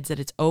teaching kids that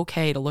it's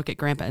okay to look at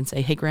grandpa and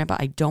say, hey, grandpa,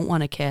 I don't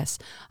want to kiss.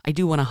 I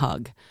do want to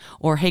hug.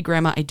 Or, hey,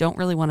 grandma, I don't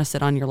really want to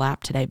sit on your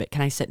lap today, but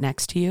can I sit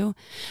next to you?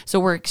 So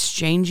we're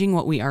exchanging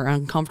what we are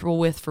uncomfortable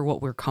with for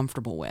what we're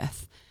comfortable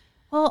with.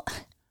 Well,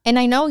 and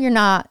I know you're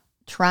not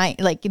trying,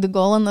 like the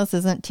goal in this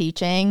isn't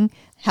teaching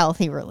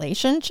healthy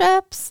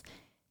relationships.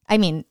 I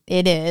mean,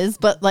 it is,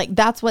 but like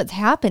that's what's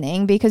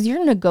happening because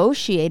you're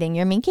negotiating.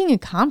 You're making a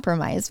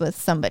compromise with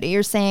somebody.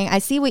 You're saying, I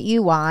see what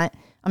you want.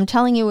 I'm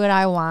telling you what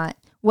I want.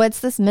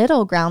 What's this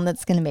middle ground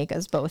that's going to make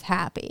us both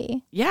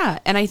happy? Yeah.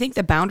 And I think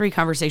the boundary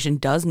conversation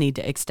does need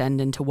to extend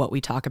into what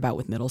we talk about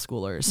with middle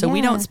schoolers. So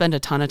we don't spend a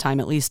ton of time,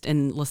 at least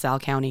in LaSalle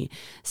County,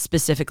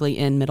 specifically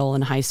in middle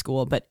and high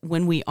school. But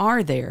when we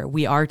are there,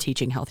 we are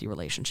teaching healthy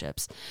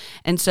relationships.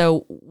 And so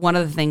one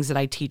of the things that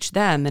I teach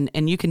them,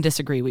 and you can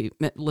disagree,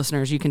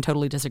 listeners, you can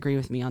totally disagree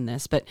with me on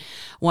this. But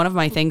one of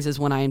my things is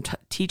when I am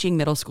teaching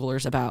middle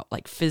schoolers about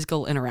like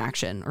physical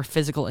interaction or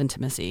physical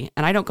intimacy,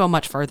 and I don't go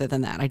much further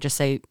than that. I just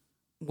say,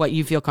 what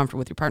you feel comfortable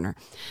with your partner.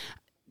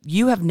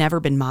 You have never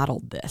been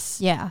modeled this.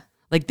 Yeah.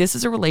 Like this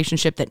is a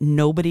relationship that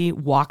nobody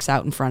walks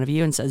out in front of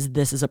you and says,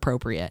 this is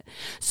appropriate.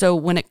 So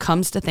when it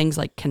comes to things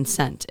like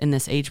consent in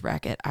this age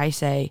bracket, I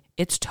say,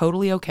 it's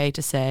totally okay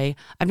to say,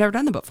 I've never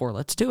done that before.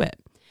 Let's do it.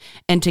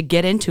 And to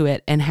get into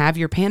it and have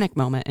your panic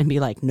moment and be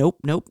like, nope,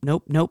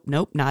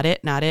 not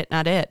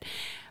it.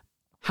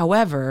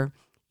 However,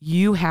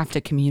 you have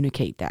to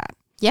communicate that.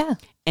 Yeah.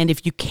 And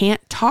if you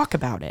can't talk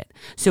about it,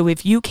 so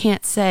if you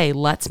can't say,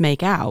 let's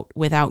make out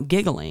without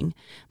giggling,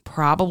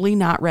 probably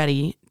not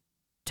ready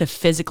to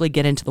physically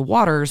get into the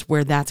waters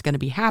where that's going to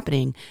be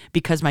happening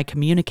because my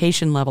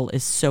communication level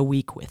is so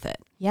weak with it.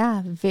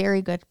 Yeah,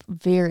 very good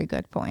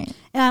point.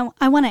 And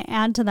I want to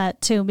add to that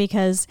too,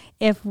 because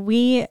if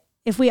we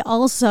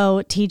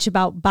also teach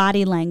about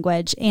body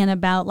language and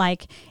about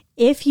like,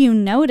 if you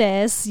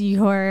notice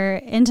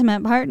your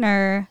intimate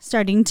partner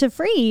starting to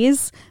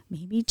freeze,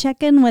 maybe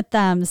check in with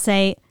them.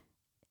 Say,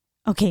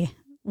 okay,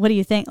 what do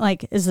you think?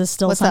 Like, is this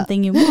still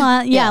something you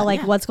want?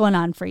 What's going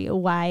on for you?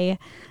 Why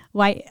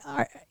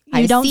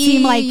you don't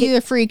seem like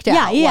you're freaked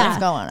out. Yeah. What's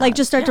going on? Like,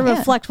 just start to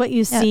reflect what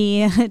you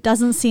see. It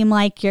doesn't seem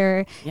like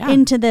you're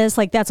into this.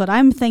 Like, that's what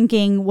I'm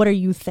thinking. What are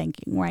you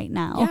thinking right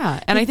now?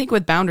 Yeah. And I think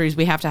with boundaries,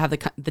 we have to have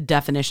the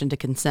definition to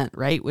consent,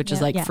 right? Which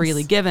is like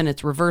freely given,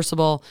 it's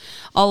reversible,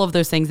 all of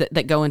those things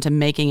that go into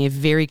making a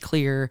very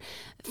clear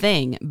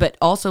thing, but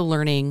also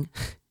learning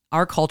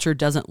our culture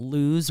doesn't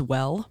lose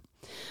well.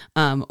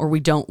 Or we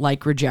don't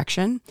like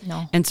rejection.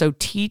 No. And so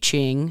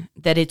teaching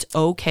that it's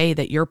okay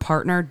that your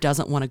partner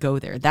doesn't want to go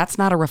there. That's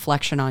not a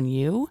reflection on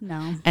you.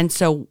 No. And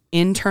so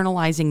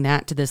internalizing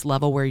that to this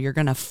level where you're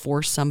going to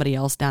force somebody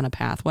else down a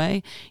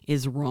pathway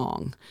is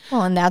wrong.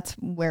 Well, and that's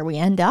where we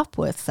end up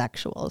with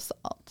sexual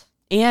assault.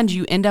 And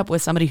you end up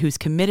with somebody who's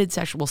committed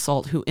sexual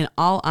assault who, in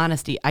all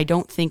honesty, I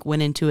don't think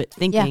went into it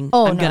thinking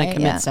I'm going to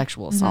commit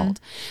sexual assault.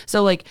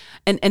 So like,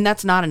 and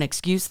that's not an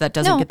excuse. That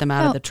doesn't get them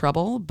out of the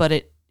trouble, but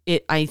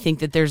I think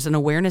that there's an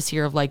awareness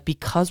here of like,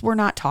 because we're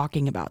not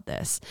talking about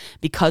this,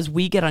 because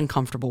we get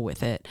uncomfortable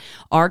with it,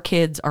 our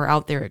kids are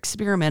out there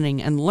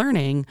experimenting and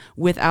learning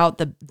without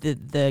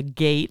the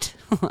gate.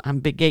 I'm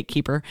a big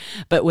gatekeeper,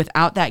 but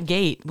without that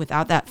gate,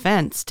 without that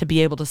fence to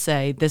be able to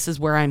say, this is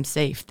where I'm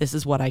safe. This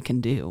is what I can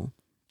do.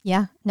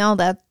 Yeah, no,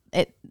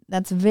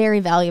 that's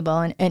very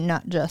valuable, and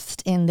not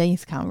just in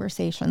these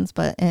conversations,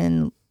 but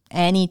in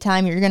any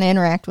time you're going to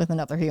interact with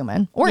another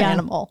human or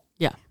animal.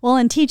 Yeah. Well,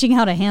 and teaching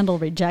how to handle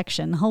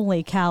rejection.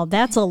 Holy cow,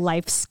 that's a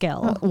life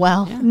skill.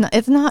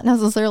 It's not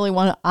necessarily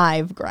one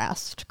I've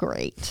grasped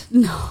great.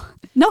 No,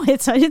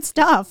 it's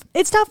tough.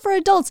 It's tough for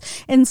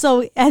adults. And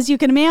so as you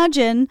can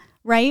imagine,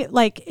 right?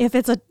 Like if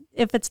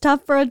it's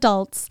tough for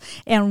adults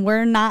and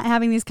we're not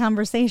having these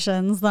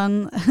conversations,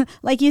 then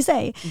like you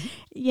say,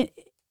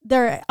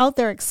 they're out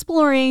there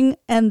exploring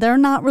and they're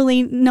not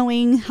really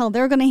knowing how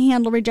they're going to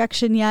handle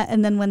rejection yet.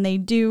 And then when they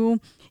do,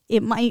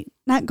 it might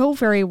not go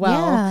very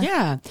well.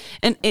 Yeah.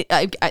 And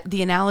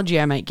the analogy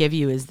I might give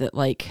you is that,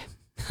 like,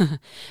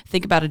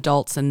 think about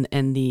adults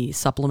and the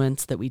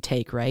supplements that we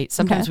take, right?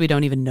 Sometimes we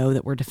don't even know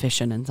that we're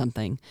deficient in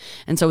something.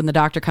 And so when the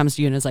doctor comes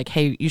to you and is like,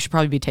 hey, you should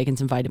probably be taking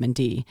some vitamin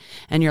D.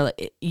 And you're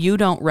like, you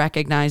don't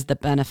recognize the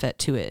benefit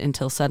to it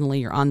until suddenly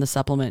you're on the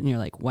supplement and you're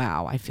like,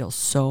 wow, I feel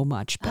so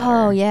much better.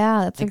 Oh,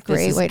 yeah. That's like, a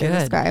great way to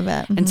describe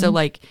it. And so,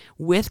 like,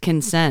 with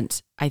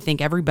consent, I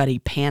think everybody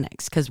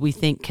panics because we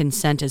think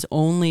consent is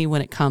only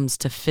when it comes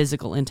to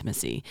physical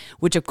intimacy,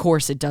 which of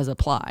course it does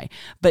apply.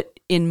 But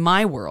in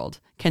my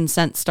world,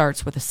 consent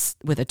starts with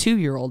a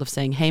 2-year-old of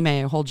saying, hey,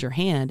 may I hold your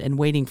hand, and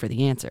waiting for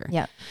the answer.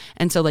 Yeah.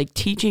 And so, like,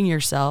 teaching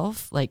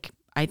yourself, like,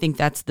 I think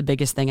that's the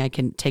biggest thing I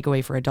can take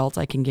away for adults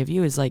I can give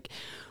you is, like,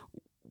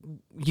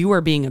 you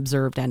are being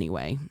observed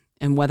anyway,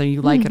 and whether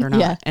you like it or not.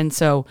 Yeah. And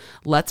so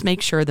let's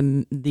make sure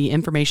the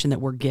information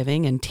that we're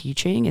giving and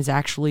teaching is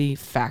actually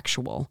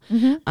factual,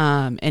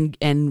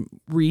 and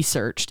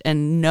researched.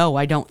 And no,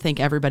 I don't think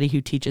everybody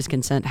who teaches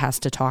consent has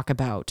to talk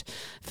about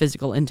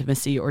physical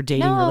intimacy or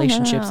dating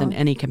relationships in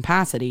any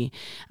capacity.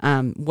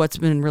 What's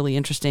been really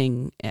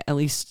interesting, at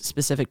least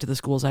specific to the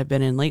schools I've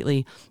been in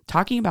lately,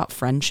 talking about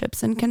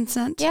friendships and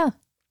consent. Yeah.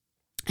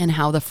 And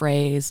how the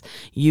phrase,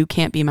 you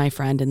can't be my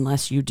friend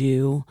unless you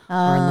do,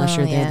 or unless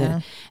you're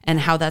there, and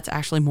how that's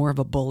actually more of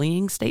a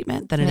bullying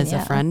statement than it is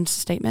a friend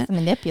statement. It's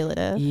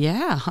manipulative.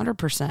 Yeah,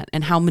 100%.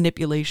 And how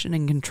manipulation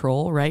and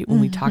control, right?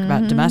 When we talk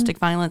about domestic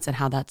violence and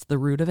how that's the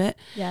root of it.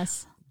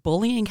 Yes.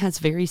 Bullying has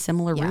very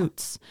similar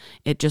roots.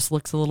 It just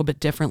looks a little bit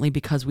differently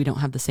because we don't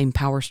have the same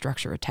power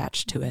structure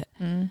attached to it.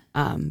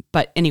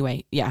 But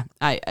anyway, yeah,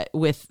 I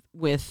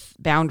with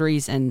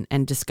boundaries and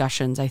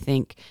discussions, I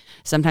think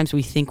sometimes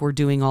we think we're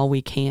doing all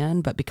we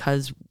can, but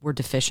because we're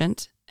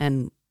deficient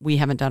and we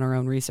haven't done our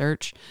own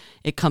research,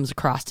 it comes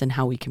across in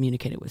how we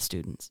communicate it with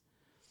students.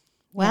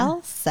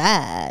 Well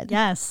said.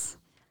 Yes.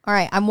 All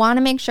right. I want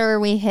to make sure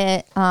we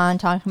hit on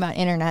talking about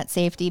internet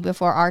safety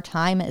before our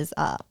time is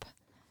up.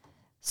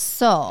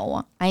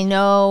 So I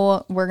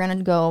know we're going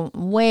to go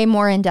way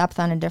more in depth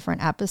on a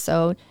different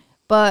episode,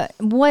 but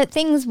what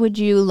things would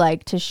you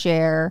like to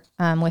share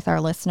with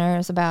our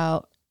listeners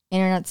about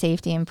internet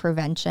safety and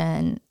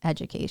prevention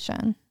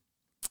education?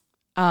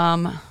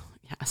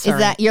 Sorry.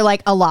 Is that you're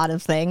like a lot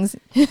of things?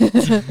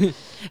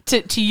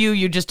 To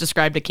you just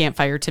described a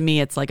campfire. To me,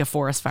 it's like a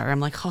forest fire. I'm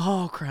like,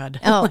 oh, crud.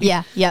 Oh, like,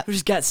 yeah. Yep. We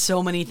just got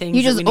so many things.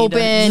 You just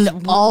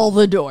opened all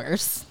the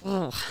doors.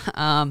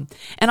 And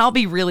I'll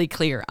be really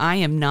clear. I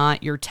am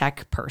not your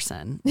tech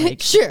person.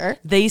 Like, sure.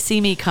 They see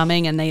me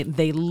coming and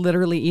they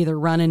literally either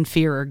run in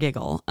fear or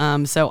giggle.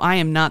 So I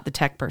am not the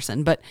tech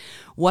person. But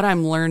what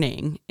I'm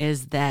learning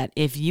is that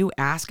if you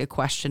ask a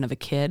question of a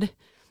kid,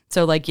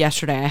 so like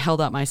yesterday, I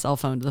held up my cell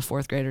phone to the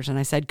 4th graders and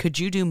I said, could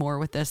you do more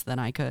with this than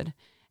I could?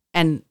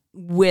 And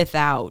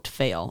without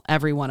fail,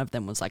 every one of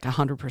them was like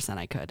 100%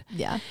 I could.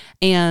 Yeah.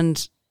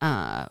 And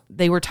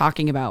they were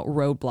talking about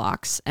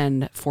Roblox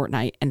and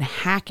Fortnite and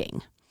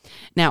hacking.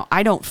 Now,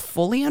 I don't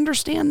fully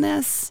understand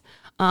this,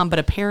 but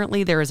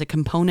apparently there is a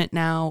component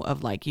now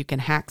of like you can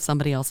hack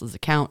somebody else's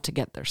account to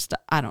get their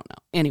stuff. I don't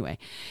know. Anyway,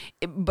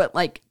 but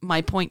like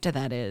my point to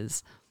that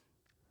is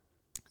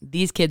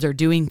these kids are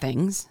doing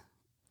things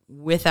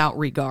without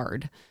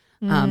regard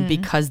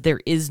because there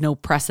is no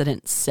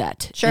precedent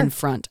set in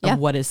front of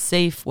what is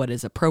safe, what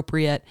is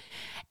appropriate.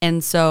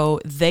 And so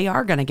they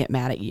are going to get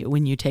mad at you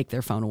when you take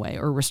their phone away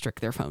or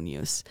restrict their phone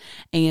use.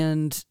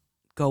 And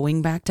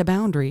going back to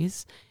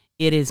boundaries,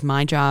 it is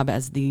my job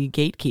as the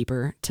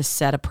gatekeeper to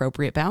set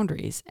appropriate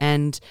boundaries.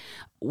 And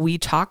we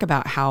talk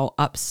about how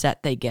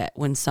upset they get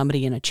when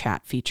somebody in a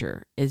chat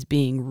feature is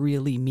being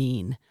really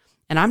mean.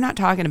 And I'm not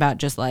talking about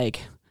just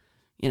like,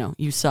 you know,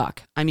 you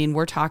suck. I mean,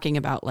 we're talking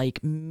about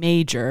like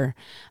major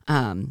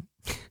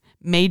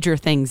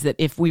things that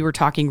if we were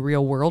talking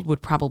real world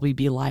would probably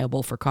be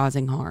liable for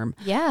causing harm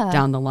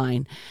down the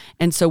line.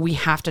 And so we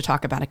have to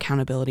talk about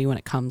accountability when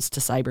it comes to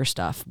cyber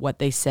stuff. What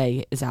they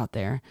say is out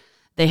there.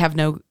 They have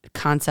no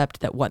concept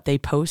that what they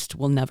post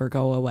will never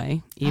go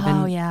away.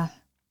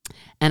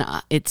 And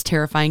it's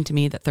terrifying to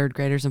me that third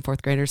graders and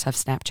fourth graders have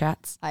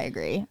Snapchats. I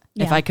agree.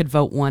 If I could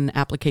vote one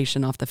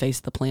application off the face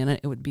of the planet,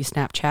 it would be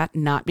Snapchat,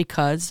 not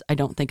because I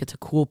don't think it's a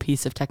cool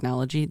piece of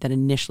technology that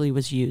initially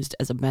was used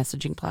as a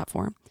messaging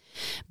platform,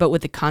 but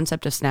with the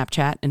concept of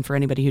Snapchat, and for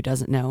anybody who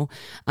doesn't know,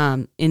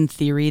 in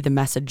theory, the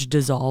message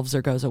dissolves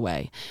or goes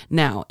away.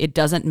 Now, it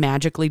doesn't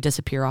magically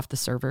disappear off the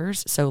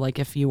servers. So like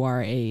if you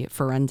are a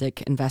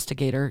forensic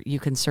investigator, you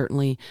can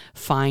certainly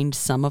find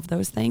some of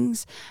those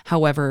things.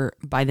 However,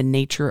 by the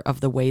nature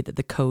of the way that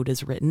the code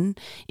is written,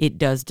 it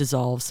does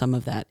dissolve some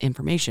of that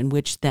information,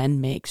 which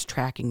then makes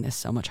tracking this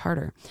so much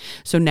harder.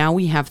 So now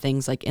we have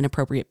things like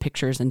inappropriate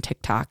pictures and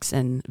TikToks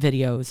and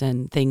videos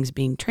and things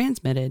being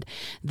transmitted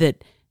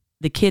that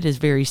the kid is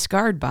very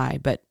scarred by,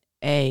 but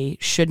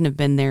shouldn't have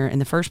been there in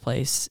the first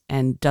place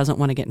and doesn't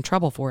want to get in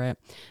trouble for it.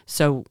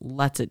 So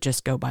lets it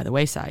just go by the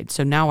wayside.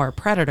 So now our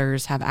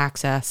predators have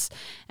access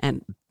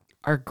and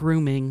are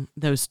grooming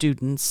those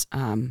students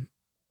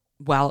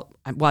while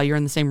you're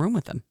in the same room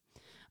with them.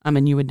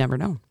 And you would never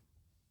know.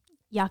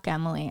 Yuck,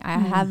 Emily. I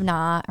have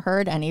not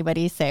heard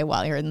anybody say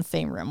while you're in the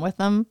same room with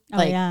them.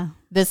 Oh, yeah.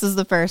 This is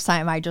the first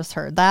time I just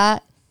heard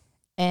that,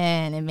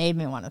 and it made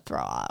me want to throw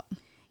up.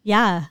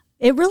 Yeah,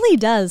 it really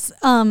does.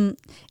 And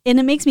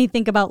it makes me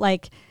think about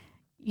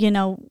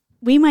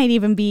we might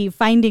even be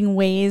finding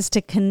ways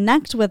to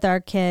connect with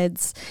our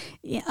kids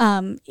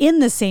in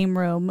the same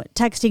room,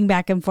 texting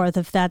back and forth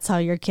if that's how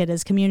your kid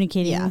is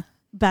communicating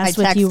best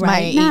with you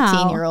right now. I text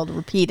my 18-year-old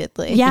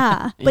repeatedly.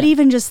 Yeah, but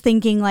even just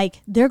thinking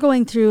like they're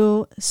going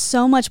through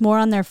so much more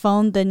on their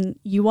phone than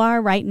you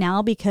are right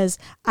now, because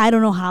I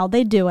don't know how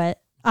they do it.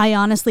 I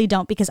honestly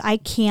don't, because I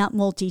can't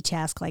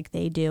multitask like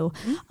they do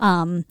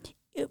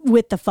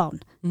with the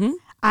phone. Mm-hmm.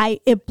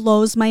 It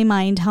blows my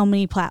mind how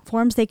many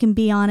platforms they can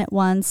be on at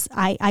once.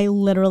 I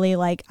literally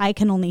I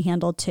can only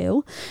handle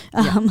 2.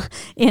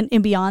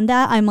 And beyond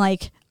that, I'm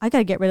like, I got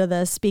to get rid of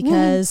this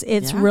because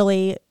it's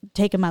really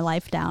taken my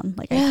life down.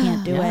 I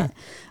can't do it.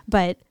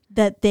 But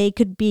that they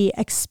could be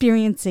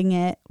experiencing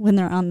it when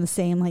they're on the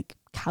same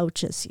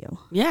couch as you.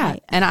 Yeah.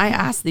 And I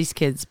asked these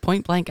kids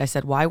point blank, I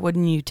said, why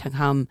wouldn't you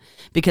come?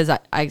 Because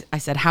I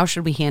said, how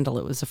should we handle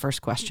it was the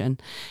first question.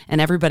 And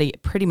everybody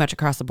pretty much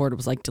across the board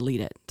was like, delete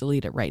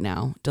it right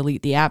now.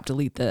 Delete the app,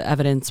 delete the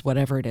evidence,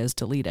 whatever it is,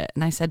 delete it.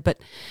 And I said, but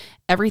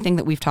everything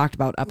that we've talked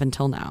about up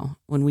until now,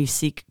 when we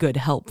seek good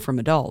help from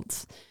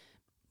adults,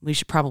 we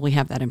should probably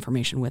have that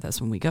information with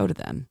us when we go to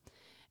them.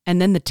 And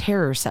then the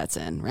terror sets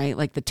in, right?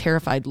 Like the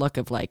terrified look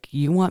of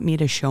you want me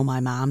to show my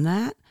mom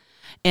that?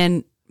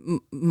 And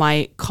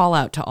my call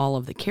out to all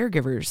of the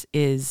caregivers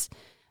is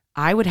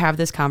I would have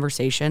this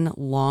conversation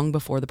long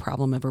before the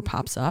problem ever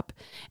pops up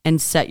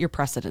and set your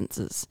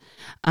precedences.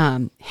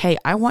 Hey,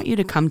 I want you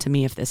to come to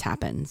me if this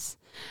happens.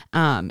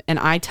 And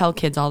I tell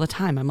kids all the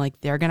time, I'm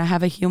like, they're going to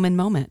have a human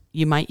moment.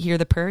 You might hear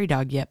the prairie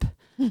dog yip.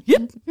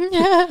 Yep.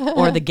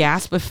 Or the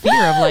gasp of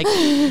fear of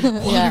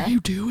what are you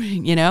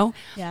doing?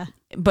 Yeah.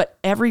 But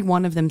every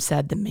one of them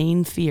said the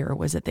main fear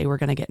was that they were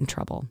going to get in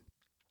trouble.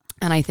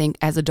 And I think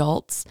as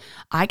adults,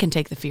 I can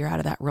take the fear out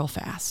of that real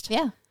fast.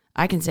 Yeah.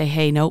 I can say,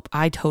 hey, nope,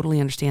 I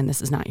totally understand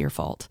this is not your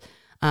fault.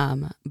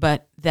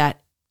 But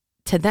that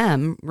to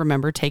them,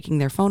 remember, taking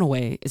their phone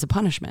away is a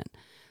punishment.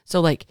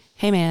 So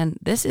hey man,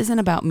 this isn't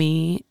about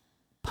me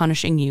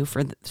punishing you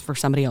for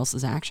somebody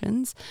else's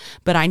actions,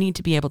 but I need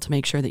to be able to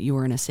make sure that you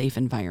are in a safe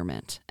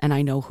environment and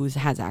I know who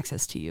has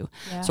access to you.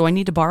 Yeah. So I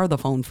need to borrow the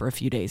phone for a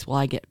few days while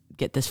I get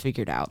this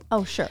figured out.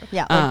 Oh, sure.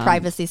 Yeah.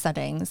 Privacy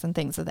settings and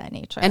things of that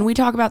nature. And we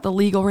talk about the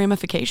legal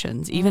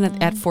ramifications. Even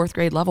at fourth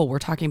grade level, we're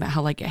talking about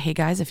how hey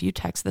guys, if you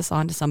text this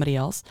on to somebody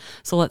else,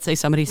 so let's say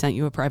somebody sent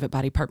you a private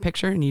body part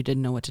picture and you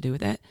didn't know what to do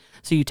with it.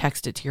 So you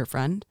text it to your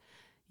friend,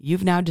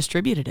 you've now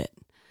distributed it.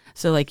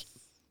 So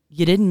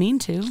you didn't mean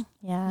to.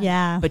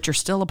 Yeah. But you're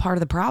still a part of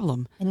the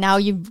problem. And now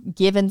you've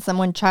given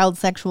someone child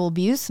sexual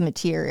abuse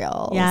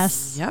materials.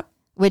 Yes. Yep.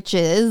 Which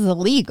is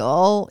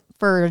illegal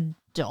for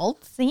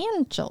adults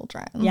and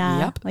children.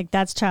 Yeah. Yep.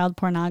 That's child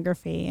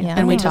pornography. Yeah.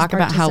 And we talk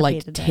about how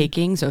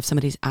taking, so if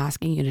somebody's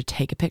asking you to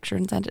take a picture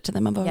and send it to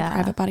them of a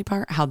private body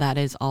part, how that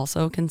is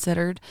also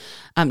considered.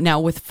 Now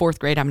with fourth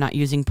grade, I'm not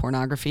using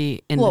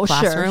pornography in the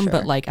classroom,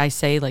 sure. But I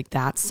say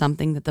that's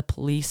something that the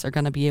police are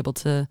going to be able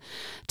to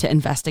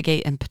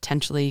investigate and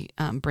potentially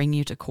bring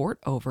you to court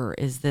over,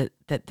 is that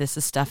this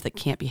is stuff that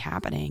can't be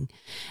happening.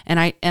 And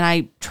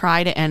I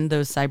try to end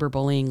those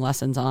cyberbullying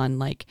lessons on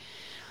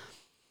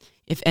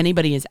if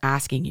anybody is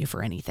asking you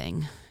for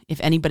anything, if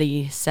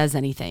anybody says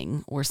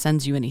anything or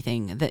sends you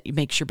anything that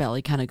makes your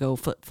belly kind of go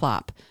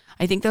flip-flop,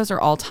 I think those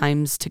are all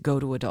times to go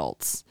to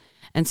adults.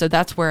 And so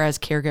that's where as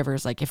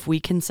caregivers, if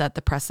we can set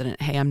the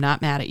precedent, hey, I'm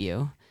not mad at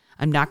you,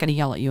 I'm not going to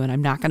yell at you, and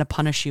I'm not going to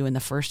punish you in the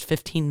first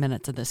 15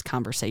 minutes of this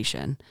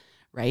conversation,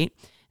 right?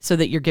 So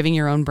that you're giving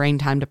your own brain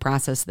time to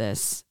process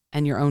this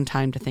and your own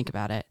time to think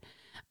about it.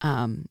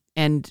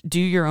 And do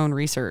your own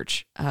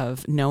research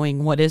of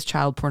knowing what is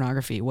child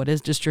pornography, what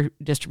is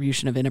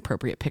distribution of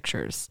inappropriate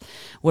pictures.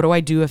 What do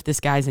I do if this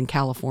guy's in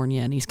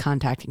California and he's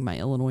contacting my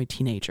Illinois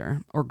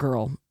teenager or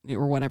girl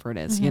or whatever it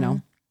is,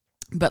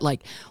 But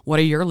like, what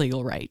are your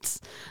legal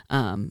rights?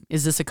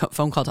 Is this a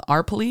phone call to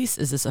our police?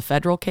 Is this a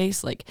federal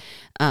case? Like,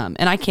 and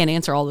I can't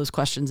answer all those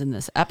questions in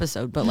this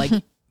episode, but like,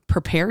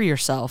 prepare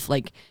yourself.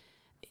 Like,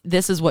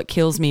 this is what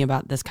kills me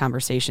about this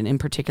conversation, in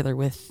particular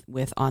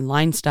with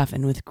online stuff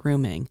and with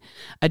grooming.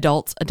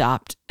 Adults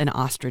adopt an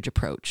ostrich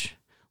approach.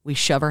 We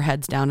shove our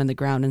heads down in the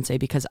ground and say,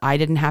 because I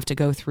didn't have to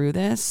go through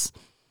this,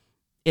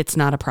 it's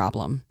not a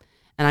problem.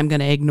 And I'm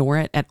going to ignore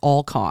it at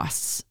all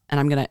costs.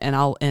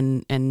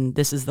 And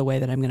this is the way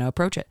that I'm going to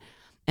approach it.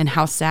 And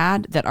how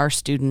sad that our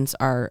students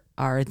are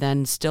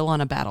then still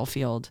on a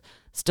battlefield,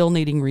 still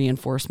needing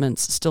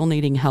reinforcements, still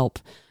needing help,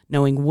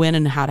 knowing when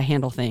and how to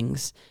handle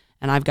things.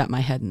 And I've got my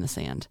head in the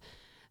sand.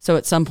 So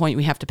at some point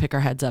we have to pick our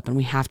heads up and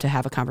we have to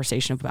have a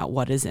conversation about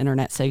what is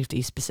internet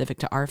safety specific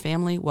to our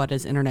family, what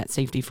is internet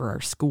safety for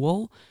our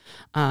school,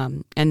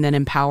 and then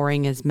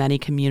empowering as many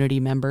community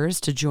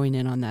members to join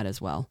in on that as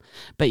well.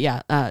 But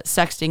yeah,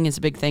 sexting is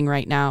a big thing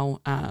right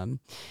now.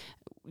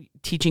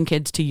 Teaching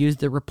kids to use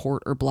the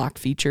report or block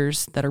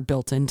features that are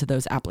built into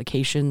those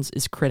applications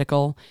is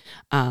critical.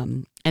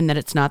 And that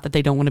it's not that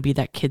they don't want to be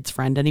that kid's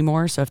friend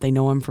anymore. So if they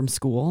know them from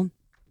school,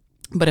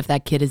 but if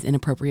that kid is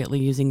inappropriately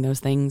using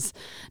those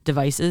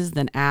devices,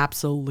 then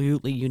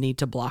absolutely you need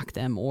to block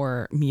them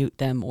or mute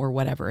them or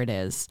whatever it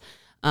is.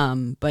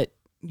 But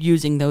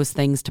using those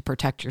things to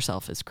protect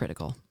yourself is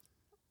critical.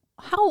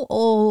 How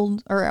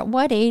old or at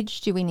what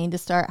age do we need to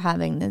start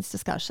having these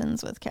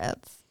discussions with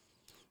kids?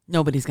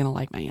 Nobody's going to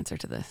like my answer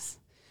to this.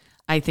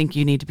 I think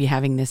you need to be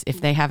having this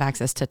if they have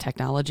access to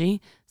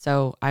technology.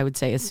 So I would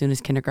say as soon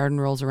as kindergarten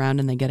rolls around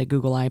and they get a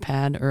Google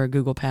iPad or a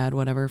Google Pad,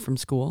 whatever, from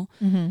school,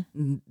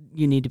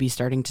 you need to be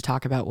starting to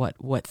talk about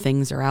what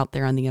things are out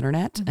there on the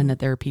internet and that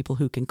there are people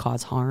who can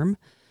cause harm,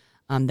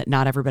 that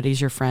not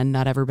everybody's your friend,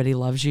 not everybody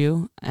loves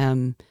you.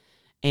 And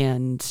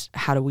what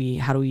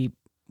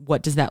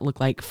does that look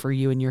like for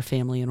you and your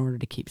family in order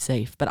to keep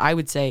safe? But I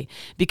would say,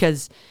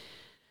 because,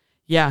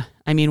 yeah,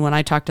 I mean, when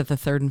I talked to the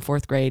 3rd and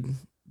 4th grade,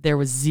 there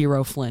was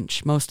zero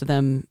flinch. Most of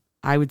them,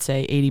 I would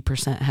say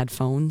 80% had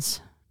phones,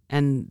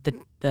 and the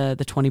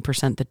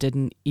 20% that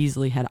didn't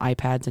easily had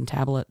iPads and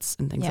tablets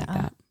and things like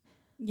that.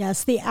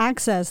 Yes, the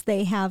access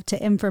they have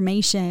to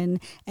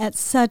information at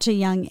such a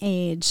young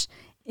age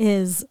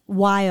is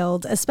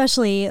wild,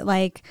 especially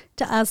like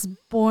to us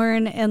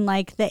born in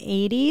like the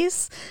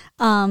 80s.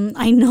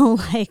 I know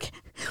like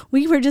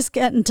we were just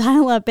getting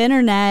dial-up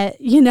internet,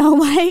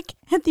 like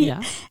at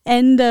the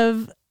end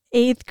of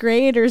 8th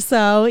grade or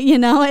so,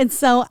 and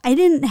so I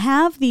didn't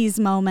have these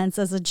moments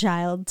as a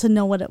child to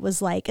know what it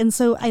was like. And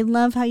so I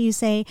love how you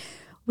say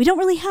we don't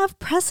really have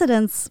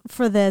precedents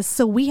for this,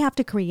 so we have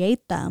to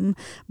create them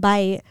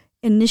by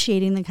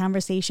initiating the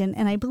conversation.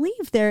 And I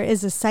believe there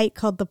is a site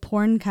called The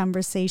Porn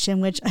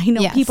Conversation, which I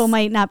know people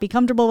might not be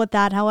comfortable with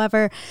that.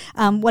 However,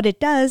 what it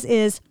does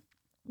is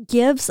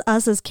gives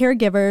us as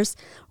caregivers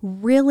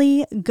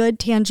really good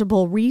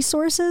tangible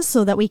resources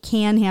so that we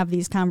can have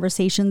these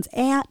conversations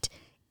at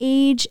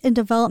age and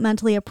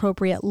developmentally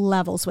appropriate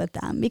levels with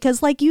them.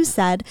 Because like you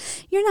said,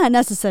 you're not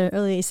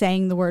necessarily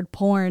saying the word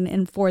porn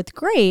in 4th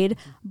grade,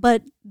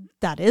 but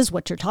that is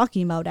what you're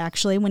talking about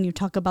actually when you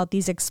talk about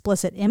these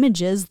explicit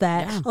images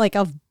that like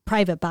of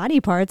private body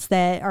parts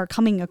that are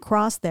coming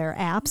across their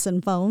apps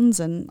and phones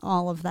and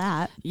all of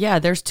that. Yeah,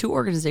 there's 2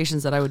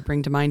 organizations that I would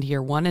bring to mind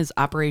here. One is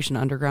Operation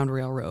Underground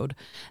Railroad.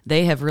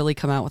 They have really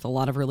come out with a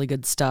lot of really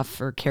good stuff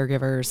for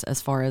caregivers as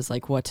far as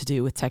like what to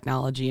do with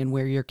technology and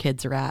where your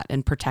kids are at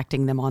and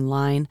protecting them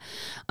online.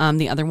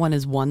 The other one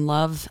is One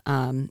Love.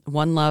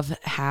 One Love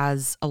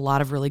has a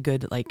lot of really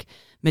good like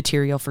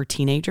material for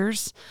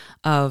teenagers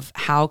of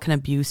how can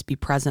abuse be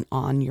present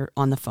on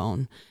the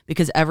phone,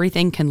 because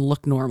everything can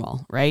look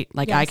normal, right?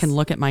 Like I can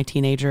look at my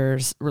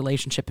teenager's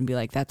relationship and be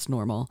like, that's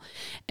normal.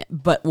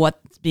 But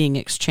what's being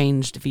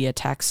exchanged via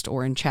text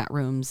or in chat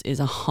rooms is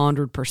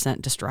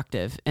 100%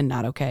 destructive and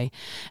not okay.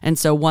 And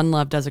so One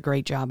Love does a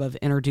great job of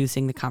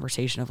introducing the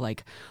conversation of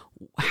like,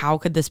 how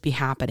could this be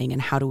happening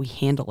and how do we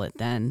handle it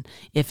then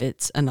if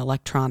it's an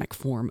electronic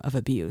form of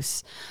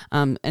abuse?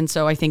 And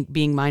so I think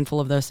being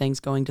mindful of those things,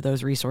 going to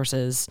those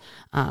resources,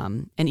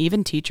 and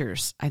even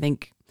teachers, I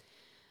think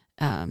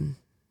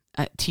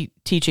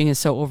teaching is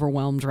so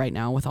overwhelmed right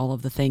now with all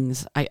of the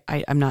things.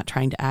 I'm not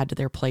trying to add to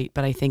their plate,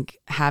 but I think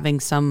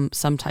having some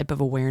type of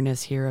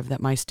awareness here of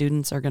that my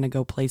students are going to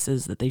go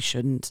places that they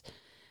shouldn't.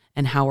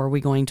 And how are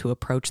we going to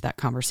approach that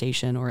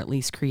conversation, or at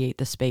least create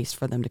the space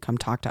for them to come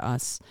talk to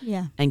us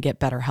and get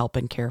better help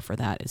and care for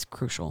that is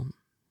crucial.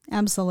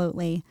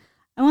 Absolutely.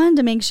 I wanted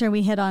to make sure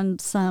we hit on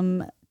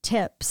some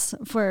tips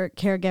for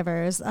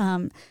caregivers,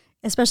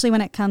 especially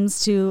when it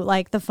comes to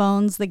like the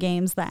phones, the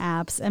games, the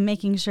apps, and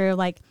making sure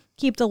like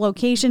keep the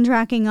location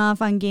tracking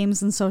off on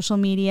games and social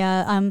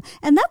media.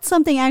 And that's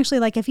something actually,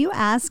 like if you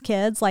ask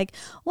kids, like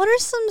what are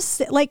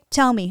some, like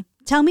tell me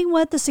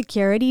what the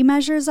security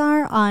measures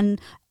are on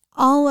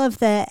all of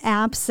the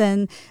apps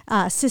and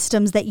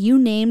systems that you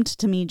named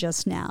to me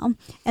just now.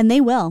 And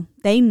they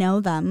know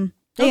them.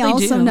 They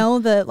also know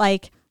the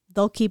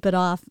they'll keep it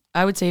off.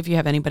 I would say if you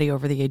have anybody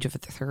over the age of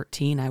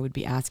 13, I would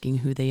be asking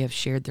who they have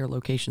shared their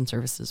location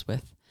services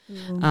with.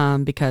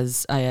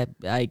 Because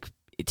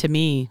to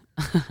me,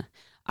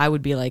 I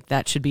would be like,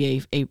 that should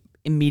be a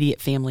immediate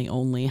family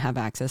only have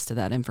access to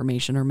that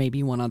information, or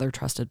maybe one other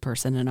trusted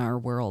person in our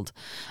world.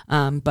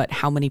 But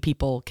how many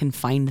people can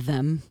find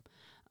them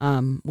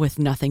with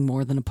nothing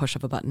more than a push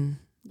of a button?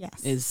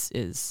 Yes,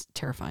 is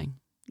terrifying.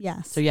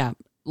 Yes. So yeah,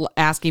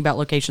 asking about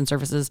location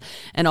services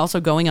and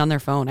also going on their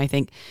phone. I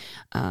think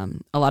a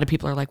lot of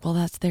people are like, well,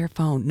 that's their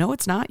phone. No,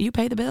 it's not. You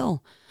pay the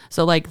bill.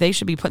 So like they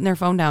should be putting their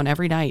phone down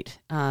every night,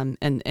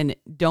 and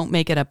don't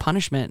make it a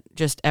punishment.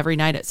 Just every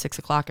night at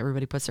 6:00,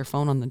 everybody puts their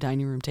phone on the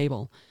dining room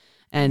table.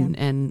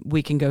 And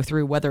we can go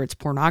through whether it's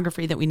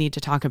pornography that we need to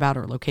talk about,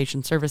 or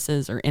location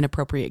services, or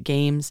inappropriate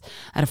games.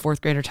 I had a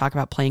 4th grader talk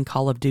about playing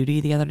Call of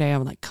Duty the other day.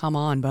 I'm like, come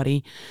on,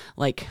 buddy.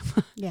 Like,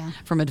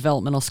 from a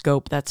developmental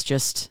scope, that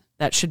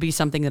should be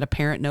something that a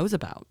parent knows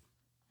about.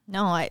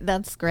 No,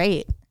 that's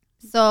great.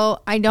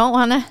 So I don't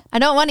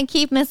want to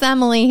keep Miss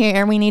Emily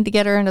here. We need to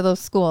get her into those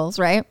schools,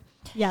 right?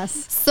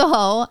 Yes.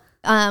 So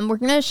we're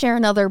going to share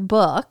another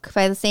book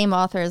by the same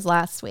author as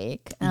last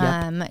week,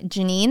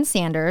 Janine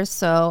Sanders.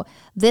 So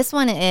this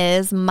one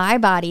is My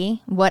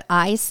Body, What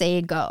I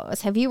Say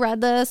Goes. Have you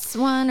read this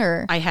one?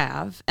 Or I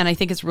have, and I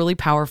think it's really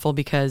powerful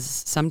because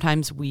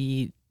sometimes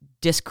we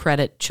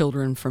discredit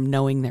children from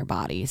knowing their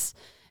bodies.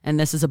 And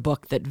this is a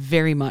book that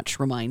very much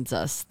reminds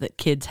us that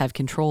kids have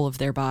control of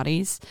their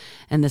bodies,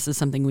 and this is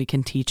something we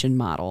can teach and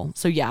model.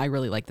 So yeah, I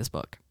really like this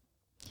book.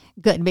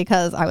 Good,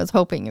 because I was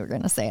hoping you were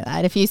going to say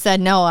that. If you said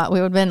no, we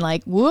would have been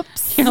like,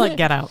 whoops. You're like,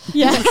 get out.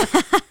 Yeah.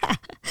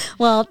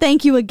 Well,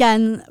 thank you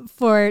again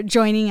for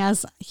joining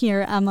us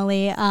here,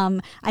 Emily.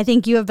 I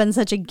think you have been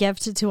such a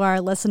gift to our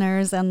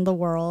listeners and the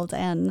world.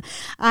 And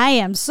I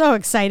am so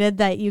excited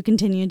that you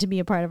continue to be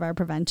a part of our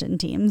prevention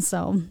team.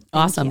 So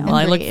awesome. you. Well,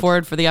 I look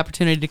forward for the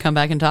opportunity to come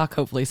back and talk,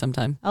 hopefully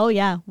sometime. Oh,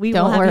 yeah. We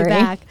Don't will have worry. you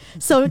back.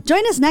 So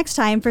join us next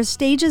time for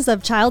Stages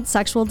of Child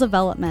Sexual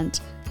Development.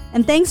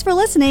 And thanks for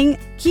listening.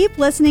 Keep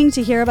listening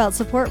to hear about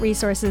support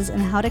resources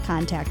and how to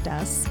contact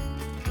us.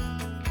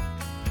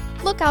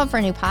 Look out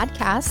for new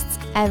podcasts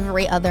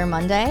every other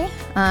Monday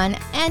on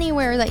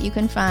anywhere that you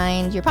can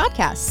find your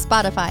podcasts.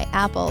 Spotify,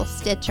 Apple,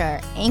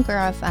 Stitcher, Anchor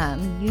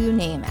FM, you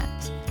name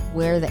it.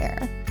 We're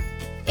there.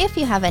 If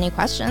you have any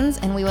questions,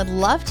 and we would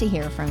love to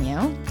hear from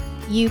you,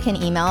 you can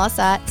email us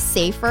at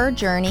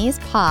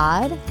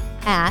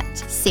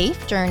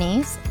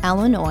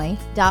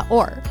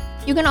saferjourneyspod@safejourneysillinois.org.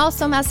 You can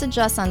also message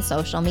us on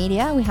social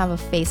media. We have a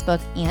Facebook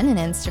and an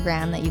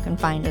Instagram that you can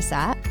find us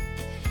at.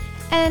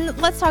 And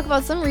let's talk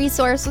about some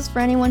resources for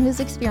anyone who's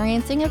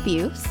experiencing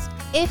abuse.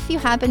 If you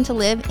happen to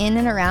live in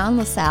and around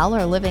LaSalle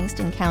or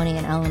Livingston County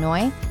in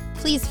Illinois,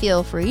 please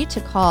feel free to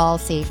call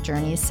Safe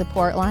Journeys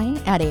support line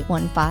at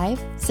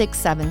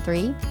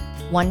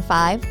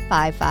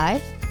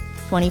 815-673-1555.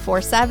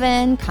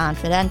 24/7,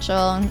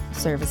 confidential,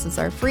 services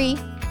are free.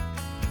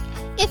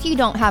 If you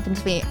don't happen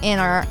to be in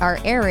our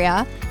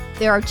area,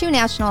 there are 2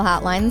 national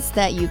hotlines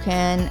that you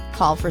can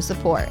call for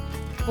support.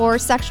 For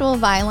sexual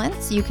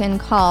violence, you can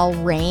call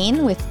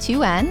RAIN with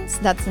 2 N's.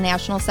 That's the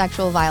National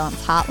Sexual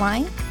Violence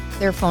Hotline.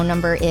 Their phone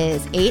number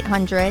is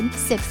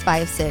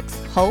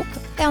 800-656-HOPE.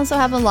 They also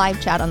have a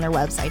live chat on their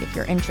website if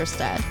you're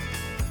interested.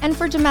 And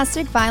for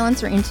domestic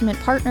violence or intimate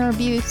partner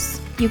abuse,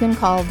 you can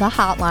call the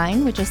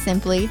hotline, which is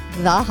simply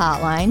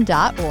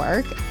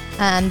thehotline.org.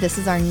 This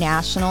is our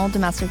national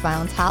domestic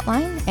violence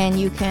hotline, and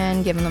you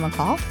can give them a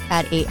call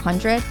at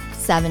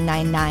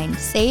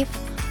 800-799-SAFE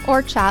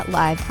or chat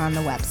live on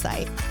the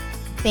website.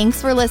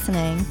 Thanks for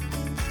listening.